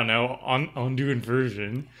and I don't know, undo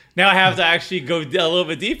inversion. Now I have to actually go a little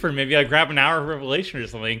bit deeper. Maybe I grab an Hour of Revelation or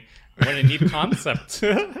something. What a neat concept.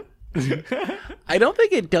 I don't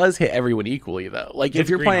think it does hit everyone equally though. Like if It's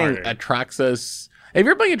you're playing green-hearted.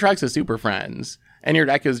 Atraxas Super Friends and your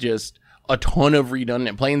deck is just a ton of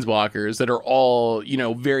redundant planeswalkers that are all,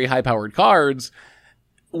 very high powered cards,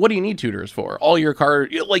 what do you need tutors for? All your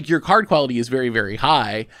card quality is very, very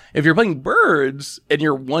high. If you're playing birds and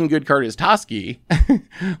your one good card is Toski,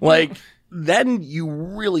 then you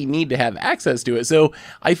really need to have access to it. So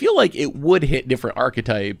I feel like it would hit different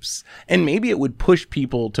archetypes, and maybe it would push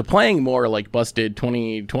people to playing more like busted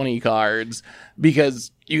 2020 cards,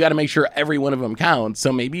 because you got to make sure every one of them counts.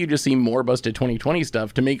 So maybe you just see more busted 2020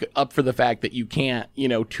 stuff to make up for the fact that you can't,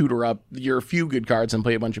 tutor up your few good cards and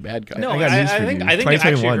play a bunch of bad cards. No, I got news for think you. it actually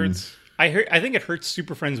 2021. hurts. I think it hurts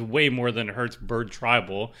Super Friends way more than it hurts Bird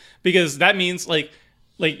Tribal, because that means like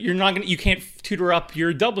you can't tutor up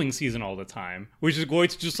your doubling season all the time, which is going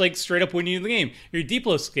to just like straight up win you the game. Your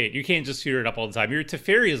Diplo Skate, you can't just tutor it up all the time. Your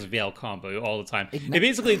Teferi's Veil combo all the time. It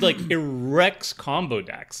basically like erects combo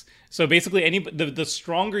decks. So basically, the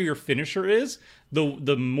stronger your finisher is,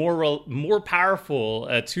 the more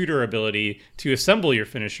powerful tutor ability to assemble your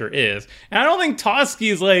finisher is. And I don't think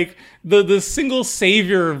Toski is like the single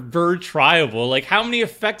savior of bird triable. Like, how many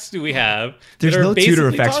effects do we have? There's no tutor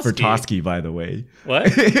effects for Toski, by the way.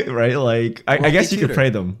 What? Right? Like, I guess you could play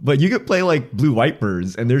them, but you could play like blue-white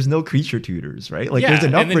birds, and there's no creature tutors, right? Like, there's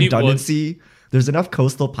enough redundancy. There's enough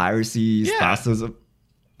coastal piracies, Thassos,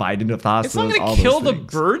 Biden of Thassos. It's not going to kill the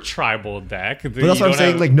bird tribal deck. But that's what I'm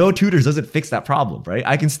saying. Like, no tutors doesn't fix that problem, right?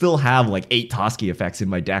 I can still have like 8 Toski effects in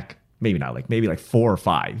my deck. Maybe not, like maybe like 4 or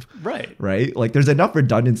 5. Right. Right? Like, there's enough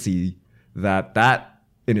redundancy that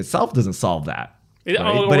in itself doesn't solve that. Right?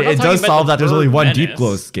 But it does solve that there's only one Deep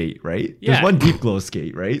Glow Skate, right? Yeah. There's one Deep Glow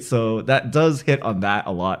Skate, right? So that does hit on that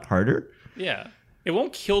a lot harder. Yeah. It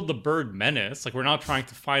won't kill the bird menace. Like, we're not trying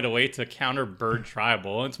to find a way to counter bird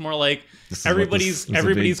tribal. It's more like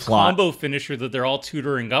everybody's combo finisher that they're all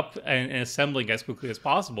tutoring up and assembling as quickly as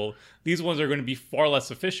possible. These ones are going to be far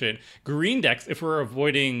less efficient. Green decks, if we're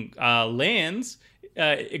avoiding lands,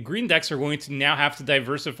 green decks are going to now have to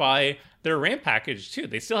diversify their ramp package too.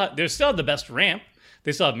 They still have the best ramp.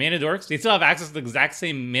 They still have mana dorks. They still have access to the exact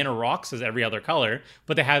same mana rocks as every other color.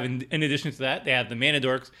 But they have, in addition to that, they have the mana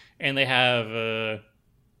dorks, and they have,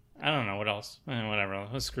 I don't know, what else? Whatever.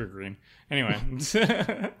 Let's screw green. Anyway.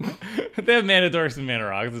 They have mana dorks and mana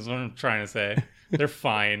rocks. That's what I'm trying to say. They're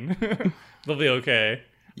fine. They'll be okay.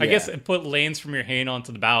 Yeah. I guess put lanes from your hand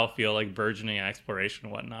onto the battlefield, like burgeoning and exploration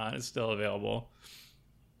and whatnot, is still available.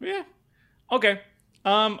 But yeah. Okay.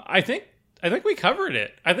 I think we covered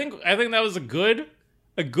it. I think that was a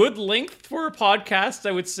good length for a podcast,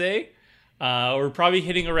 I would say. We're probably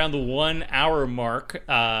hitting around the 1 hour mark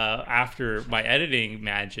after my editing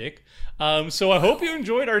magic. So I hope you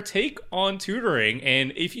enjoyed our take on tutoring.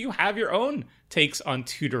 And if you have your own takes on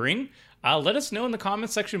tutoring, let us know in the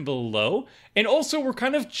comment section below. And also, we're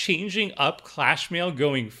kind of changing up Clash Mail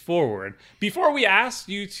going forward. Before we ask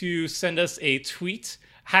you to send us a tweet,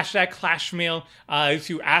 #ClashMail,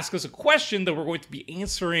 to ask us a question that we're going to be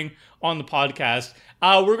answering on the podcast.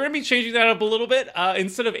 We're going to be changing that up a little bit.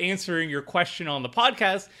 Instead of answering your question on the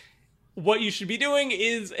podcast, what you should be doing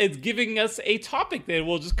is giving us a topic that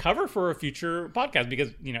we'll just cover for a future podcast,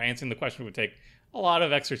 because, answering the question would take a lot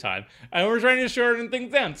of extra time. And we're trying to shorten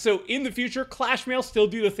things down. So in the future, Clash Mail still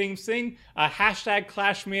do the same thing.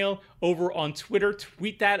 #Clash Mail over on Twitter.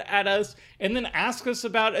 Tweet that at us. And then ask us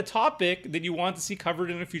about a topic that you want to see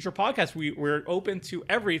covered in a future podcast. We're open to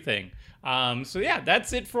everything. So yeah,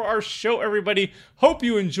 that's it for our show, everybody. Hope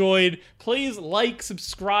you enjoyed. Please like,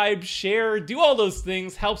 subscribe, share, do all those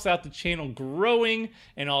things. Helps out the channel growing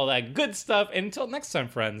and all that good stuff. And until next time,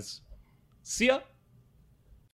 friends. See ya.